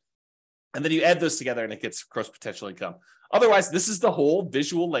do that. And then you add those together, and it gets gross potential income. Otherwise, this is the whole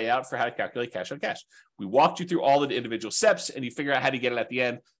visual layout for how to calculate cash on cash. We walked you through all of the individual steps, and you figure out how to get it at the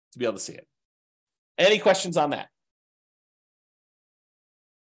end to be able to see it. Any questions on that?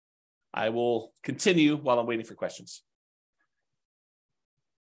 I will continue while I'm waiting for questions.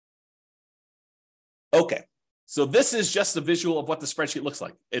 Okay, so this is just a visual of what the spreadsheet looks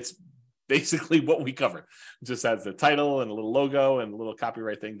like. It's basically what we cover. It just has the title and a little logo and a little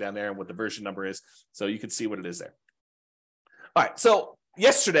copyright thing down there and what the version number is, so you can see what it is there. All right, so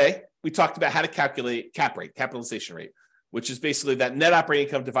yesterday we talked about how to calculate cap rate, capitalization rate, which is basically that net operating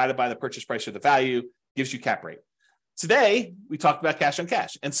income divided by the purchase price or the value gives you cap rate. Today, we talked about cash on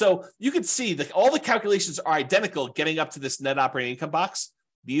cash. And so you can see that all the calculations are identical getting up to this net operating income box.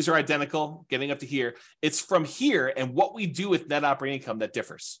 These are identical getting up to here. It's from here and what we do with net operating income that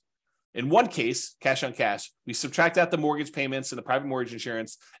differs. In one case, cash on cash, we subtract out the mortgage payments and the private mortgage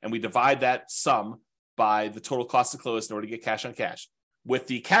insurance, and we divide that sum by the total cost to close in order to get cash on cash. With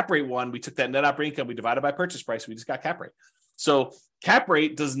the cap rate one, we took that net operating income, we divided by purchase price, we just got cap rate. So cap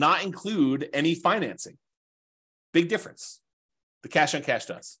rate does not include any financing. Big difference. The cash on cash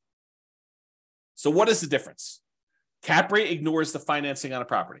does. So what is the difference? Cap rate ignores the financing on a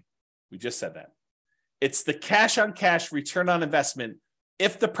property. We just said that. It's the cash on cash return on investment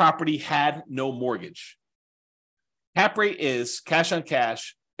if the property had no mortgage. Cap rate is cash on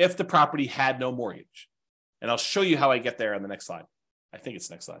cash if the property had no mortgage. And I'll show you how I get there on the next slide. I think it's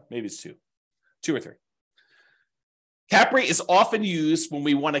next slide. Maybe it's 2 or 3. Cap rate is often used when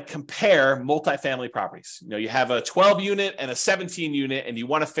we want to compare multifamily properties. You have a 12 unit and a 17 unit, and you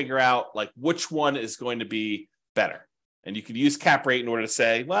want to figure out which one is going to be better. And you can use cap rate in order to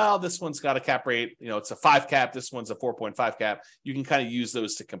say, well, this one's got a cap rate, it's a 5 cap, this one's a 4.5 cap. You can kind of use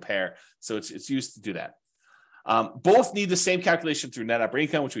those to compare. So it's used to do that. Both need the same calculation through net operating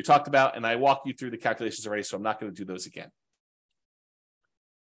income, which we talked about, and I walked you through the calculations already, so I'm not going to do those again.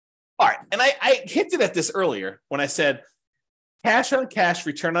 All right, and I hinted at this earlier when I said cash on cash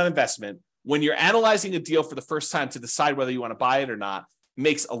return on investment, when you're analyzing a deal for the first time to decide whether you want to buy it or not,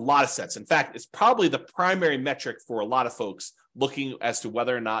 makes a lot of sense. In fact, it's probably the primary metric for a lot of folks looking as to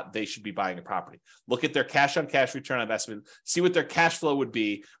whether or not they should be buying a property. Look at their cash on cash return on investment, see what their cash flow would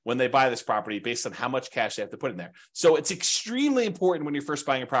be when they buy this property based on how much cash they have to put in there. So it's extremely important when you're first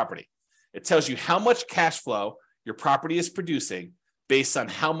buying a property. It tells you how much cash flow your property is producing based on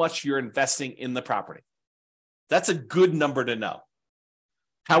how much you're investing in the property. That's a good number to know.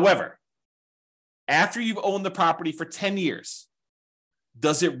 However, after you've owned the property for 10 years,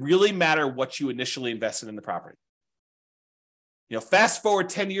 does it really matter what you initially invested in the property? Fast forward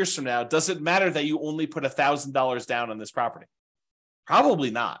 10 years from now, does it matter that you only put $1,000 down on this property? Probably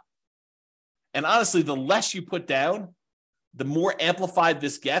not. And honestly, the less you put down, the more amplified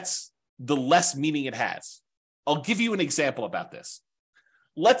this gets, the less meaning it has. I'll give you an example about this.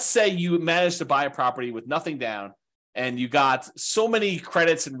 Let's say you managed to buy a property with nothing down, and you got so many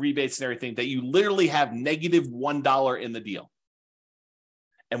credits and rebates and everything that you literally have negative $1 in the deal.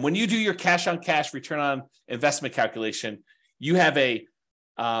 And when you do your cash on cash return on investment calculation, you have I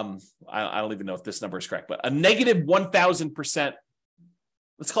don't even know if this number is correct, but a negative 1,000%,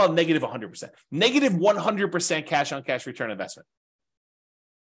 let's call it negative 100%, negative 100% cash on cash return on investment.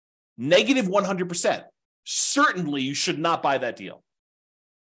 Negative 100%. Certainly you should not buy that deal.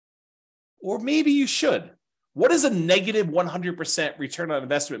 Or maybe you should. What does a negative 100% return on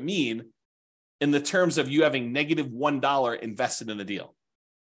investment mean in the terms of you having negative $1 invested in the deal?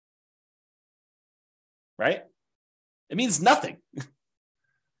 Right? It means nothing.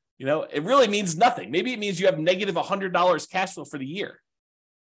 It really means nothing. Maybe it means you have negative $100 cash flow for the year.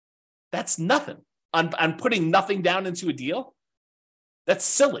 That's nothing. On putting nothing down into a deal, that's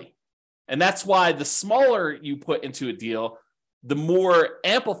silly. And that's why the smaller you put into a deal, the more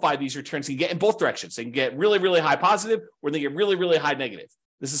amplified these returns can get in both directions. They can get really, really high positive, or they get really, really high negative.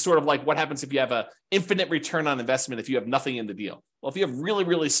 This is sort of like what happens if you have an infinite return on investment if you have nothing in the deal. Well, if you have really,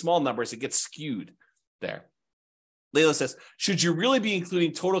 really small numbers, it gets skewed there. Layla says, should you really be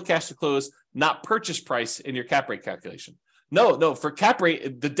including total cash to close, not purchase price in your cap rate calculation? No. For cap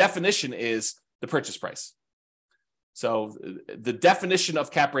rate, the definition is the purchase price. So the definition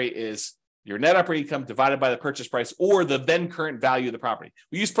of cap rate is your net operating income divided by the purchase price or the then current value of the property.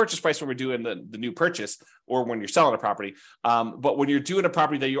 We use purchase price when we're doing the new purchase or when you're selling a property. But when you're doing a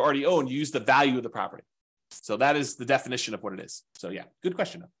property that you already own, you use the value of the property. So that is the definition of what it is. So yeah, good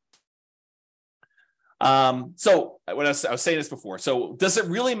question. So when I was saying this before, so does it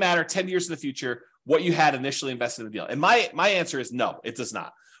really matter 10 years in the future what you had initially invested in the deal? And my answer is no, it does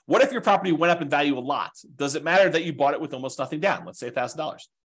not. What if your property went up in value a lot? Does it matter that you bought it with almost nothing down? Let's say $1,000.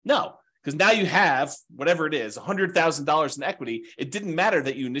 No, because now you have whatever it is, $100,000 in equity. It didn't matter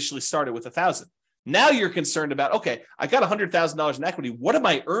that you initially started with $1,000. Now you're concerned about, okay, I got $100,000 in equity. What am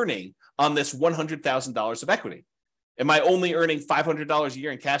I earning on this $100,000 of equity? Am I only earning $500 a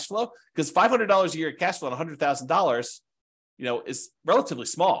year in cash flow? Because $500 a year in cash flow on $100,000, is relatively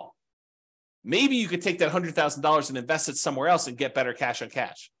small. Maybe you could take that $100,000 and invest it somewhere else and get better cash on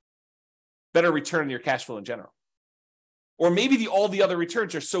cash, better return on your cash flow in general. Or maybe all the other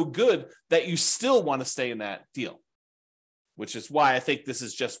returns are so good that you still want to stay in that deal, which is why I think this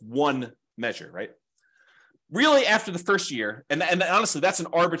is just one measure, right? Really, after the first year, and honestly, that's an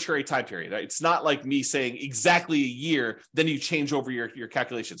arbitrary time period. Right? It's not like me saying exactly a year, then you change over your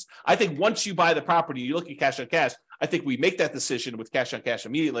calculations. I think once you buy the property, you look at cash on cash, I think we make that decision with cash on cash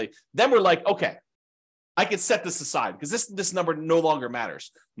immediately. Then we're like, okay, I can set this aside because this number no longer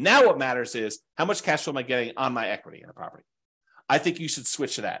matters. Now what matters is how much cash flow am I getting on my equity in a property? I think you should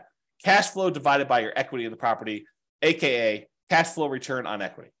switch to that. Cash flow divided by your equity in the property, AKA cash flow return on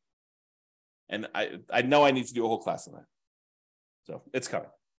equity. And I know I need to do a whole class on that. So it's coming.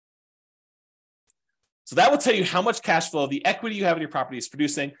 So that will tell you how much cash flow the equity you have in your property is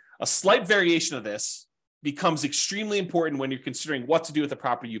producing. A slight variation of this becomes extremely important when you're considering what to do with the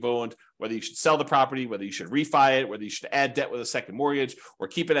property you've owned, whether you should sell the property, whether you should refi it, whether you should add debt with a second mortgage or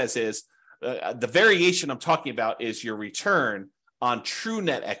keep it as is. The variation I'm talking about is your return on true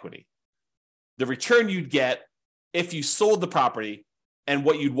net equity. The return you'd get if you sold the property and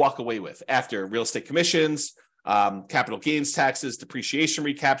what you'd walk away with after real estate commissions, capital gains taxes, depreciation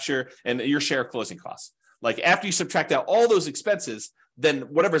recapture, and your share of closing costs. Like after you subtract out all those expenses, then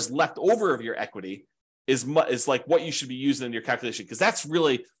whatever's left over of your equity is like what you should be using in your calculation, because that's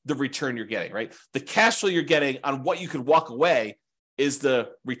really the return you're getting, right? The cash flow you're getting on what you could walk away is the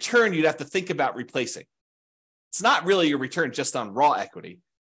return you'd have to think about replacing. It's not really your return just on raw equity,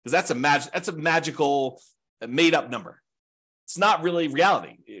 because that's a magical made up number. It's not really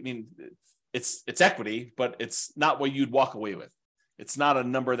reality. I mean, it's equity, but it's not what you'd walk away with. It's not a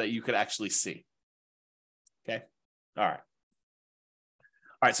number that you could actually see. Okay. All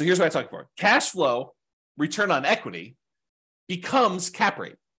right. So here's what I'm talking about. Cash flow return on equity becomes cap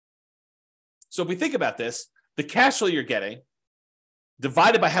rate. So if we think about this, the cash flow you're getting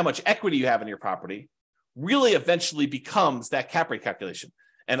divided by how much equity you have in your property really eventually becomes that cap rate calculation.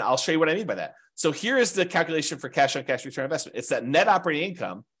 And I'll show you what I mean by that. So here is the calculation for cash on cash return on investment. It's that net operating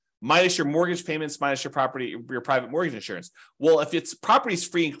income minus your mortgage payments, minus your private mortgage insurance. Well, if it's property's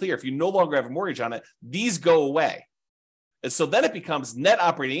free and clear, if you no longer have a mortgage on it, these go away. And so then it becomes net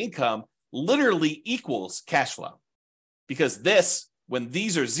operating income literally equals cash flow, because this, when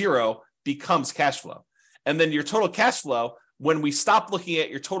these are zero, becomes cash flow. And then your total cash flow, when we stop looking at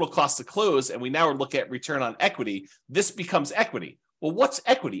your total cost to close and we now look at return on equity, this becomes equity. Well, what's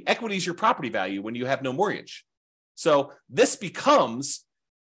equity? Equity is your property value when you have no mortgage. So this becomes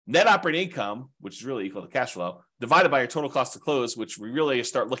net operating income, which is really equal to cash flow, divided by your total cost to close, which we really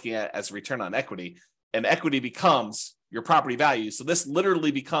start looking at as return on equity. And equity becomes your property value. So this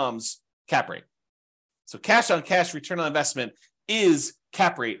literally becomes cap rate. So cash on cash return on investment is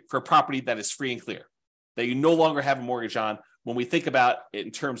cap rate for a property that is free and clear, that you no longer have a mortgage on when we think about it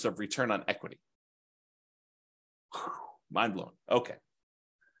in terms of return on equity. Mind blown. Okay.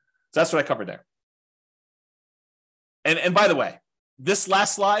 So that's what I covered there. And by the way, this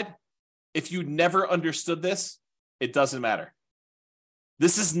last slide, if you never understood this, it doesn't matter.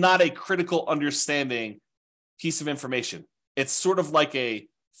 This is not a critical understanding piece of information. It's sort of like a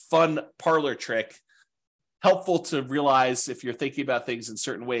fun parlor trick, helpful to realize if you're thinking about things in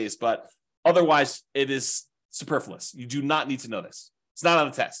certain ways, but otherwise it is superfluous. You do not need to know this. It's not on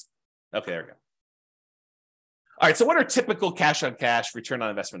the test. Okay, there we go. All right, so what are typical cash on cash return on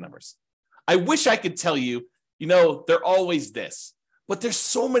investment numbers? I wish I could tell you, they're always this, but there's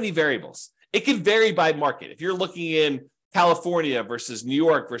so many variables. It can vary by market. If you're looking in California versus New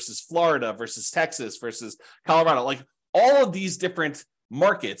York versus Florida versus Texas versus Colorado, like all of these different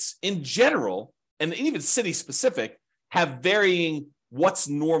markets in general, and even city specific, have varying what's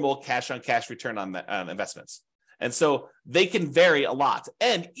normal cash on cash return on investments. And so they can vary a lot.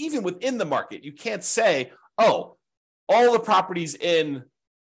 And even within the market, you can't say, oh, all the properties in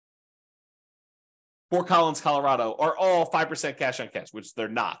Fort Collins, Colorado are all 5% cash on cash, which they're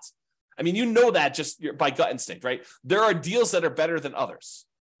not. I mean, you know that just by gut instinct, right? There are deals that are better than others.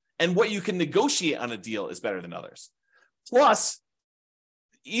 And what you can negotiate on a deal is better than others. Plus,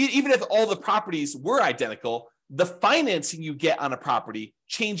 even if all the properties were identical, the financing you get on a property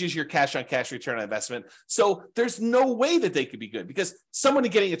changes your cash on cash return on investment. So there's no way that they could be good, because someone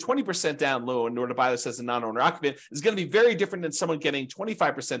getting a 20% down loan in order to buy this as a non-owner occupant is going to be very different than someone getting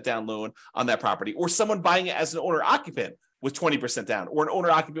 25% down loan on that property, or someone buying it as an owner occupant with 20% down, or an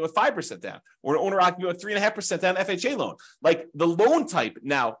owner occupant with 5% down, or an owner occupant with 3.5% down FHA loan. Like the loan type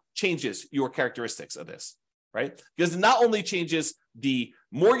now changes your characteristics of this, right? Because it not only changes the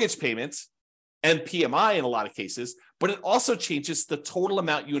mortgage payments and PMI in a lot of cases, but it also changes the total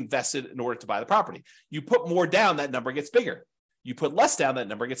amount you invested in order to buy the property. You put more down, that number gets bigger. You put less down, that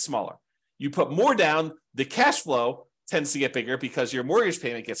number gets smaller. You put more down, the cash flow tends to get bigger because your mortgage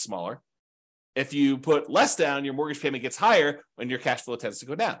payment gets smaller. If you put less down, your mortgage payment gets higher and your cash flow tends to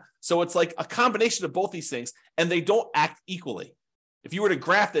go down. So it's like a combination of both these things, and they don't act equally. If you were to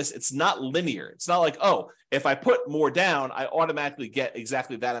graph this, it's not linear. It's not like, oh, if I put more down, I automatically get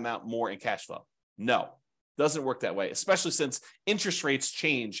exactly that amount more in cash flow. No, doesn't work that way, especially since interest rates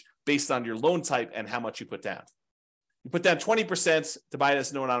change based on your loan type and how much you put down. You put down 20% to buy it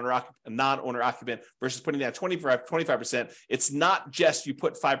as a non-owner occupant versus putting down 25%. It's not just you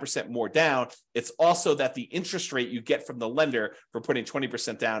put 5% more down. It's also that the interest rate you get from the lender for putting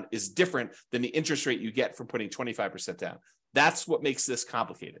 20% down is different than the interest rate you get from putting 25% down. That's what makes this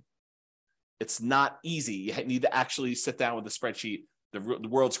complicated. It's not easy. You need to actually sit down with a spreadsheet, the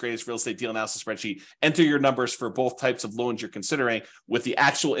world's greatest real estate deal analysis spreadsheet, enter your numbers for both types of loans you're considering with the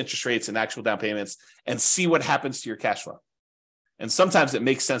actual interest rates and actual down payments, and see what happens to your cash flow. And sometimes it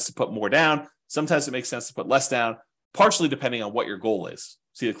makes sense to put more down. Sometimes it makes sense to put less down, partially depending on what your goal is.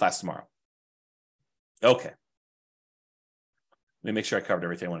 See the class tomorrow. Okay. Let me make sure I covered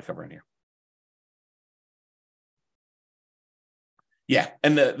everything I want to cover in here. Yeah,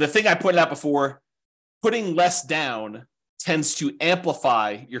 and the thing I pointed out before, putting less down tends to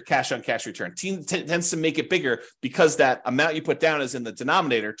amplify your cash on cash return, tends to make it bigger because that amount you put down is in the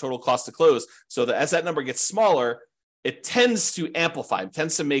denominator, total cost to close. So that as that number gets smaller, it tends to amplify, it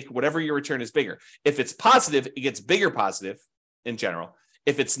tends to make whatever your return is bigger. If it's positive, it gets bigger positive in general.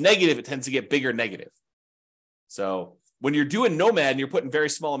 If it's negative, it tends to get bigger negative. So when you're doing Nomad and you're putting very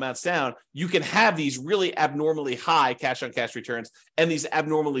small amounts down, you can have these really abnormally high cash on cash returns and these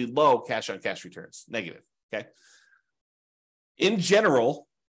abnormally low cash on cash returns, negative, okay? In general,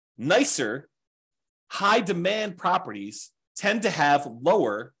 nicer, high demand properties tend to have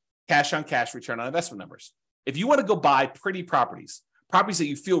lower cash on cash return on investment numbers. If you want to go buy pretty properties that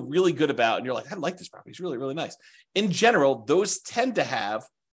you feel really good about, and you're like, I like this property, it's really, really nice. In general, those tend to have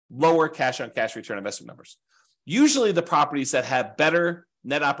lower cash on cash return on investment numbers. Usually the properties that have better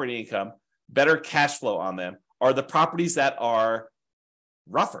net operating income, better cash flow on them are the properties that are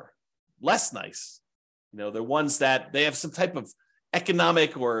rougher, less nice. They're ones that they have some type of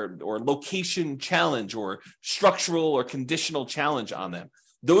economic or location challenge or structural or conditional challenge on them.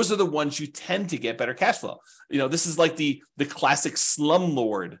 Those are the ones you tend to get better cash flow. This is like the classic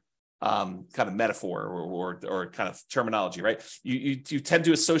slumlord kind of metaphor or kind of terminology, right? You tend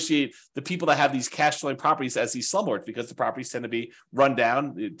to associate the people that have these cash flowing properties as these slumlords because the properties tend to be run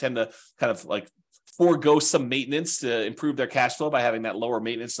down. You tend to kind of like forego some maintenance to improve their cash flow by having that lower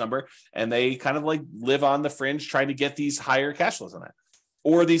maintenance number. And they kind of like live on the fringe trying to get these higher cash flows on that.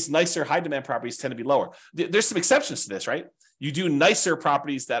 Or these nicer high demand properties tend to be lower. There's some exceptions to this, right? You do nicer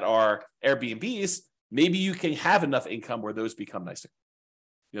properties that are Airbnbs, maybe you can have enough income where those become nicer.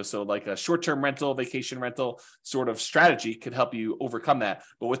 So like a short-term rental, vacation rental sort of strategy could help you overcome that.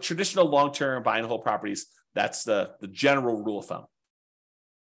 But with traditional long-term buy and hold properties, that's the general rule of thumb.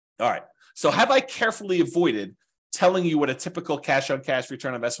 All right. So have I carefully avoided telling you what a typical cash on cash return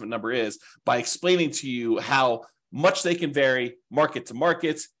on investment number is by explaining to you how much they can vary market to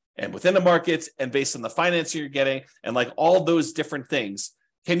market and within the markets and based on the financing you're getting and like all those different things?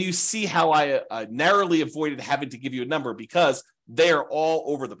 Can you see how I narrowly avoided having to give you a number because they are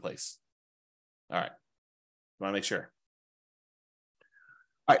all over the place? All right. I want to make sure.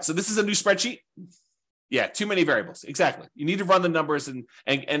 All right. So this is a new spreadsheet. Yeah, too many variables. Exactly. You need to run the numbers and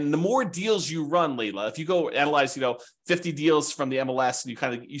the more deals you run, Layla, if you go analyze, 50 deals from the MLS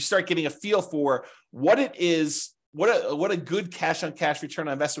and you start getting a feel for what it is, what a good cash on cash return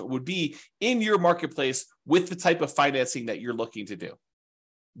on investment would be in your marketplace with the type of financing that you're looking to do.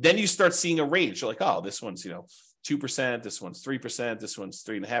 Then you start seeing a range. You're like, oh, this one's, 2%, this one's 3%, this one's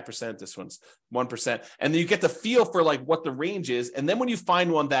 3.5%, this one's 1%. And then you get the feel for like what the range is. And then when you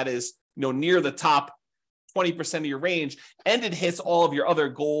find one that is, near the top 20% of your range and it hits all of your other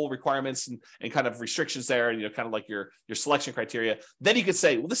goal requirements and kind of restrictions there, and kind of like your selection criteria, then you could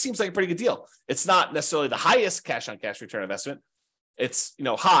say, well, this seems like a pretty good deal. It's not necessarily the highest cash on cash return investment. It's,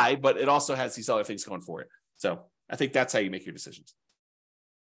 high, but it also has these other things going for it. So I think that's how you make your decisions.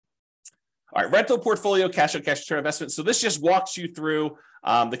 All right, rental portfolio, cash on cash return investment. So this just walks you through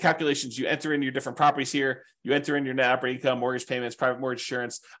the calculations. You enter in your different properties here. You enter in your net operating income, mortgage payments, private mortgage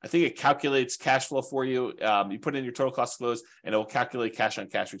insurance. I think it calculates cash flow for you. You put in your total cost to close, and it will calculate cash on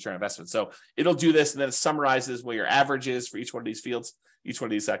cash return investment. So it'll do this, and then it summarizes what your average is for each one of these fields, each one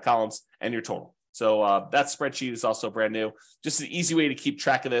of these columns, and your total. So that spreadsheet is also brand new. Just an easy way to keep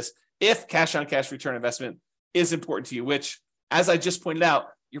track of this. If cash on cash return investment is important to you, which, as I just pointed out,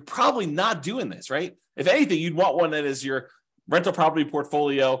 you're probably not doing this, right? If anything, you'd want one that is your rental property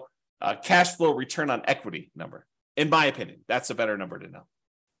portfolio cash flow return on equity number. In my opinion, that's a better number to know.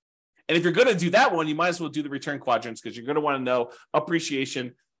 And if you're going to do that one, you might as well do the return quadrants because you're going to want to know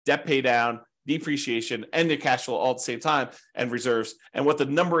appreciation, debt pay down, depreciation, and the cash flow all at the same time, and reserves, and what the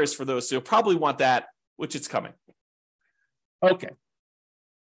number is for those. So you'll probably want that, which it's coming. Okay.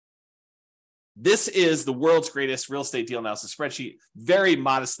 This is the world's greatest real estate deal analysis spreadsheet, very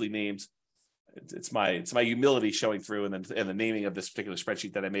modestly named. It's my humility showing through in the naming of this particular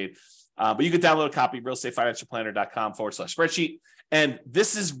spreadsheet that I made. But you can download a copy, realestatefinancialplanner.com/spreadsheet. And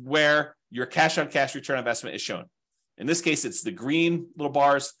this is where your cash on cash return on investment is shown. In this case, it's the green little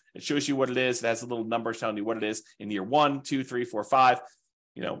bars. It shows you what it is. It has a little number telling you what it is in year 1, 2, 3, 4, 5.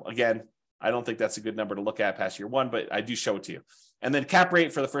 Again, I don't think that's a good number to look at past year 1, but I do show it to you. And then cap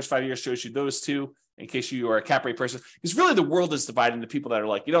rate for the first 5 years shows you those two in case you are a cap rate person. Because really the world is divided into people that are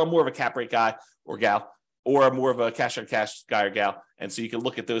like, I'm more of a cap rate guy or gal, or I'm more of a cash on cash guy or gal. And so you can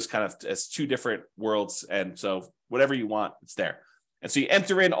look at those kind of as two different worlds. And so whatever you want, it's there. And so you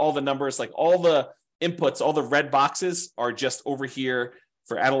enter in all the numbers, like all the inputs, all the red boxes are just over here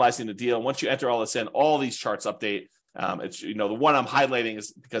for analyzing the deal. And once you enter all this in, all these charts update. It's the one I'm highlighting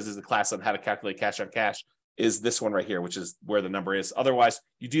is because there's a class on how to calculate cash on cash. is this one right here, which is where the number is. Otherwise,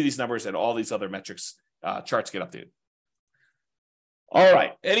 you do these numbers and all these other metrics charts get updated. All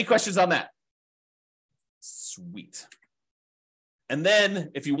right. Any questions on that? Sweet. And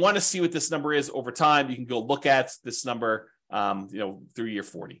then if you want to see what this number is over time, you can go look at this number, through year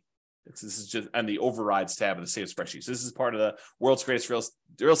 40. This is just on the overrides tab of the same spreadsheet. So this is part of the world's greatest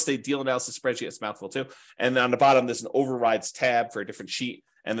real estate deal analysis spreadsheet. It's a mouthful too. And then on the bottom, there's an overrides tab for a different sheet.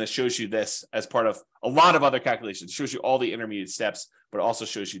 And then it shows you this as part of a lot of other calculations. It shows you all the intermediate steps, but it also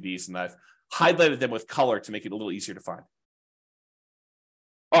shows you these. And I've highlighted them with color to make it a little easier to find.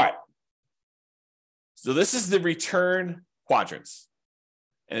 All right. So this is the return quadrants.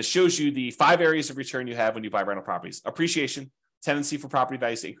 And it shows you the 5 areas of return you have when you buy rental properties. Appreciation, tendency for property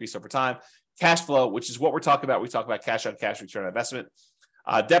values to increase over time. Cash flow, which is what we're talking about. We talk about cash on cash return on investment.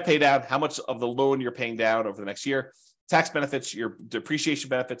 Debt pay down, how much of the loan you're paying down over the next year. Tax benefits, your depreciation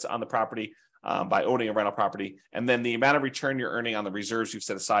benefits on the property by owning a rental property. And then the amount of return you're earning on the reserves you've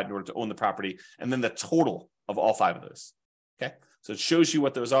set aside in order to own the property. And then the total of all 5 of those. Okay, so it shows you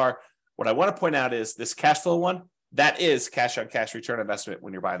what those are. What I want to point out is this cash flow one, that is cash on cash return on investment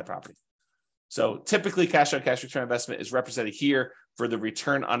when you're buying the property. So typically cash on cash return on investment is represented here for the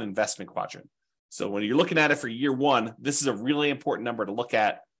return on investment quadrant. So when you're looking at it for year 1, this is a really important number to look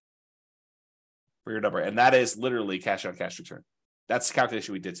at for your number. And that is literally cash on cash return. That's the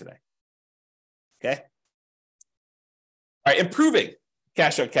calculation we did today. Okay. All right. Improving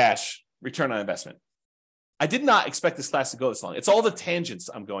cash on cash return on investment. I did not expect this class to go this long. It's all the tangents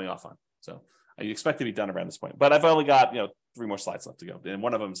I'm going off on. So I expect to be done around this point, but I've only got 3 more slides left to go. And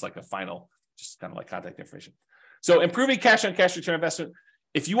one of them is like a final, just kind of like contact information. So improving cash on cash return on investment.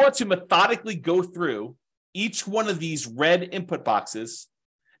 If you want to methodically go through each one of these red input boxes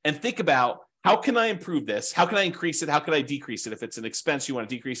and think about how can I improve this? How can I increase it? How can I decrease it? If it's an expense, you want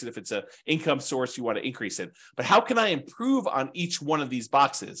to decrease it. If it's an income source, you want to increase it. But how can I improve on each one of these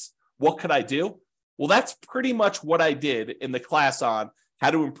boxes? What could I do? Well, that's pretty much what I did in the class on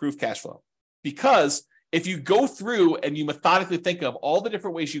how to improve cash flow. Because if you go through and you methodically think of all the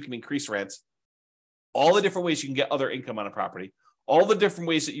different ways you can increase rent, all the different ways you can get other income on a property, all the different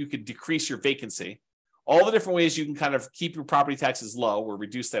ways that you could decrease your vacancy, all the different ways you can kind of keep your property taxes low or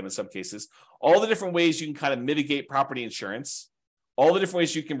reduce them in some cases, all the different ways you can kind of mitigate property insurance, all the different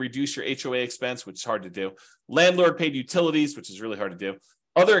ways you can reduce your HOA expense, which is hard to do, landlord paid utilities, which is really hard to do,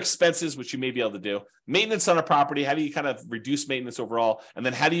 other expenses, which you may be able to do, maintenance on a property, how do you kind of reduce maintenance overall, and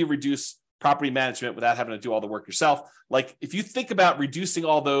then how do you reduce property management without having to do all the work yourself? Like if you think about reducing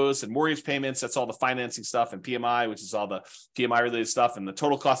all those and mortgage payments, that's all the financing stuff, and PMI, which is all the PMI related stuff, and the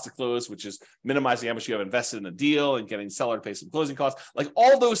total cost to close, which is minimizing how much you have invested in the deal and getting seller to pay some closing costs, like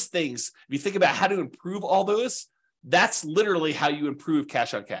all those things. If you think about how to improve all those, that's literally how you improve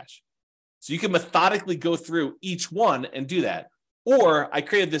cash on cash. So you can methodically go through each one and do that. Or I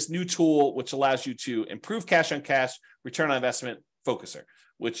created this new tool, which allows you to improve cash on cash, return on investment focuser,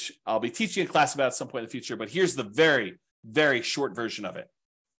 which I'll be teaching a class about at some point in the future. But here's the very, very short version of it.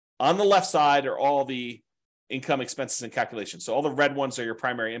 On the left side are all the income, expenses, and calculations. So all the red ones are your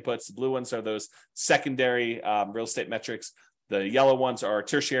primary inputs. The blue ones are those secondary real estate metrics. The yellow ones are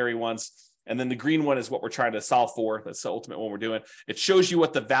tertiary ones. And then the green one is what we're trying to solve for. That's the ultimate one we're doing. It shows you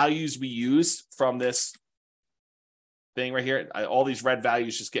what the values we use from this thing right here. All these red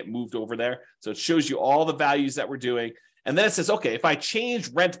values just get moved over there. So it shows you all the values that we're doing. And then it says, okay, if I change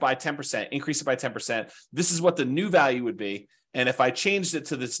rent by 10%, increase it by 10%, this is what the new value would be. And if I changed it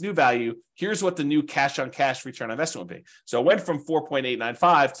to this new value, here's what the new cash on cash return on investment would be. So it went from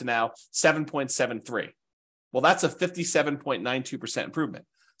 4.895 to now 7.73. Well, that's a 57.92% improvement.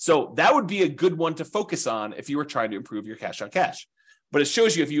 So that would be a good one to focus on if you were trying to improve your cash on cash. But it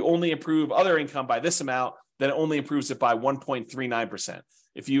shows you if you only improve other income by this amount, then it only improves it by 1.39%.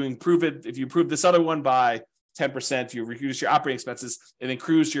 If you improve this other one by 10%, you reduce your operating expenses, it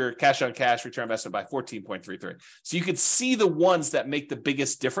improves your cash on cash return on investment by 14.33. So you could see the ones that make the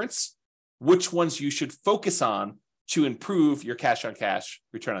biggest difference, which ones you should focus on to improve your cash on cash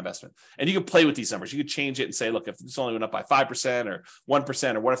return on investment. And you can play with these numbers. You could change it and say, look, if this only went up by 5% or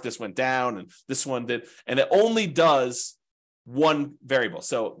 1%, or what if this went down and this one did, and it only does one variable.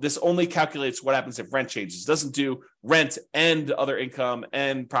 So this only calculates what happens if rent changes. It doesn't do rent and other income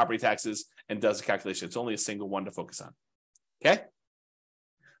and property taxes and does a calculation. It's only a single one to focus on. Okay.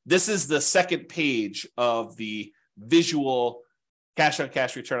 This is the second page of the visual cash on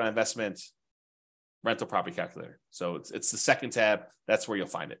cash return on investment rental property calculator. So it's the second tab. That's where you'll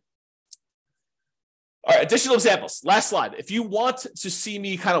find it. All right, additional examples. Last slide. If you want to see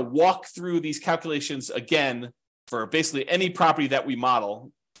me kind of walk through these calculations again for basically any property that we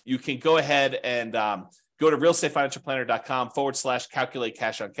model, you can go ahead and go to realestatefinancialplanner.com/calculate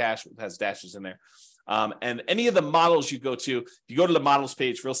cash on cash. It has dashes in there. And any of the models you go to, if you go to the models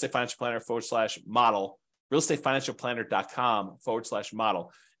page, Real Estate Financial Planner /model,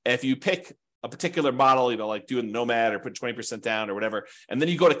 realestatefinancialplanner.com/model. And if you pick a particular model, like doing Nomad or put 20% down or whatever, and then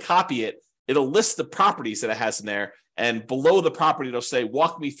you go to copy it, it'll list the properties that it has in there. And below the property, it'll say,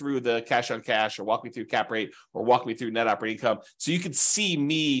 walk me through the cash on cash, or walk me through cap rate, or walk me through net operating income. So you can see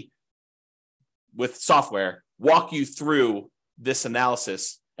me with software walk you through this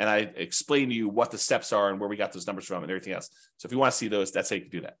analysis. And I explain to you what the steps are and where we got those numbers from and everything else. So if you want to see those, that's how you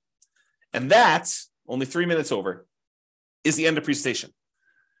can do that. And that's only 3 minutes over is the end of presentation.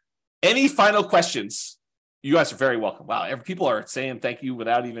 Any final questions? You guys are very welcome. Wow, people are saying thank you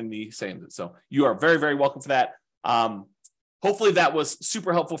without even me saying it. So you are very, very welcome for that. Hopefully that was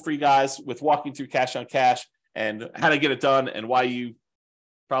super helpful for you guys with walking through cash on cash and how to get it done and why you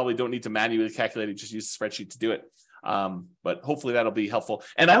probably don't need to manually calculate it. Just use the spreadsheet to do it. But hopefully that'll be helpful.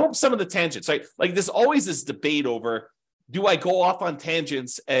 And I hope some of the tangents, like there's always this debate over, do I go off on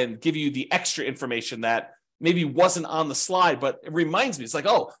tangents and give you the extra information that maybe wasn't on the slide, but it reminds me, it's like,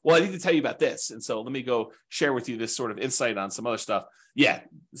 oh, well, I need to tell you about this. And so let me go share with you this sort of insight on some other stuff. Yeah.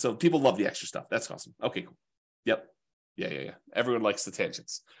 So people love the extra stuff. That's awesome. Okay, cool. Yep. Yeah. Everyone likes the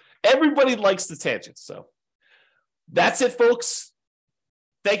tangents. Everybody likes the tangents. So that's it, folks.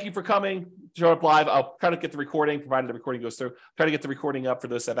 Thank you for coming. Show up live. I'll try to get the recording, provided the recording goes through. Try to get the recording up for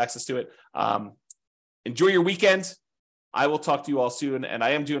those that have access to it. Enjoy your weekend. I will talk to you all soon. And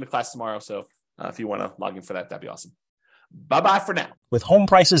I am doing a class tomorrow. So if you want to log in for that, that'd be awesome. Bye-bye for now. With home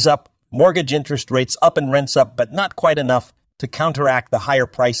prices up, mortgage interest rates up, and rents up, but not quite enough to counteract the higher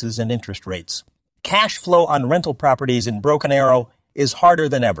prices and interest rates, cash flow on rental properties in Broken Arrow is harder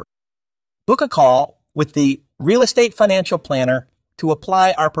than ever. Book a call with the Real Estate Financial Planner to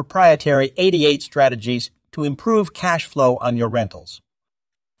apply our proprietary 88 strategies to improve cash flow on your rentals.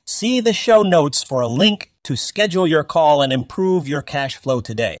 See the show notes for a link to schedule your call and improve your cash flow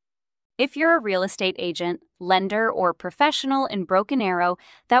today. If you're a real estate agent, lender, or professional in Broken Arrow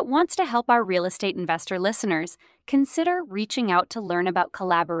that wants to help our real estate investor listeners, consider reaching out to learn about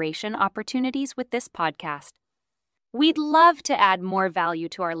collaboration opportunities with this podcast. We'd love to add more value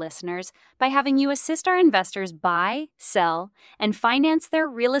to our listeners by having you assist our investors buy, sell, and finance their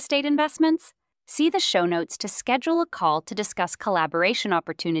real estate investments. See the show notes to schedule a call to discuss collaboration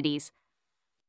opportunities.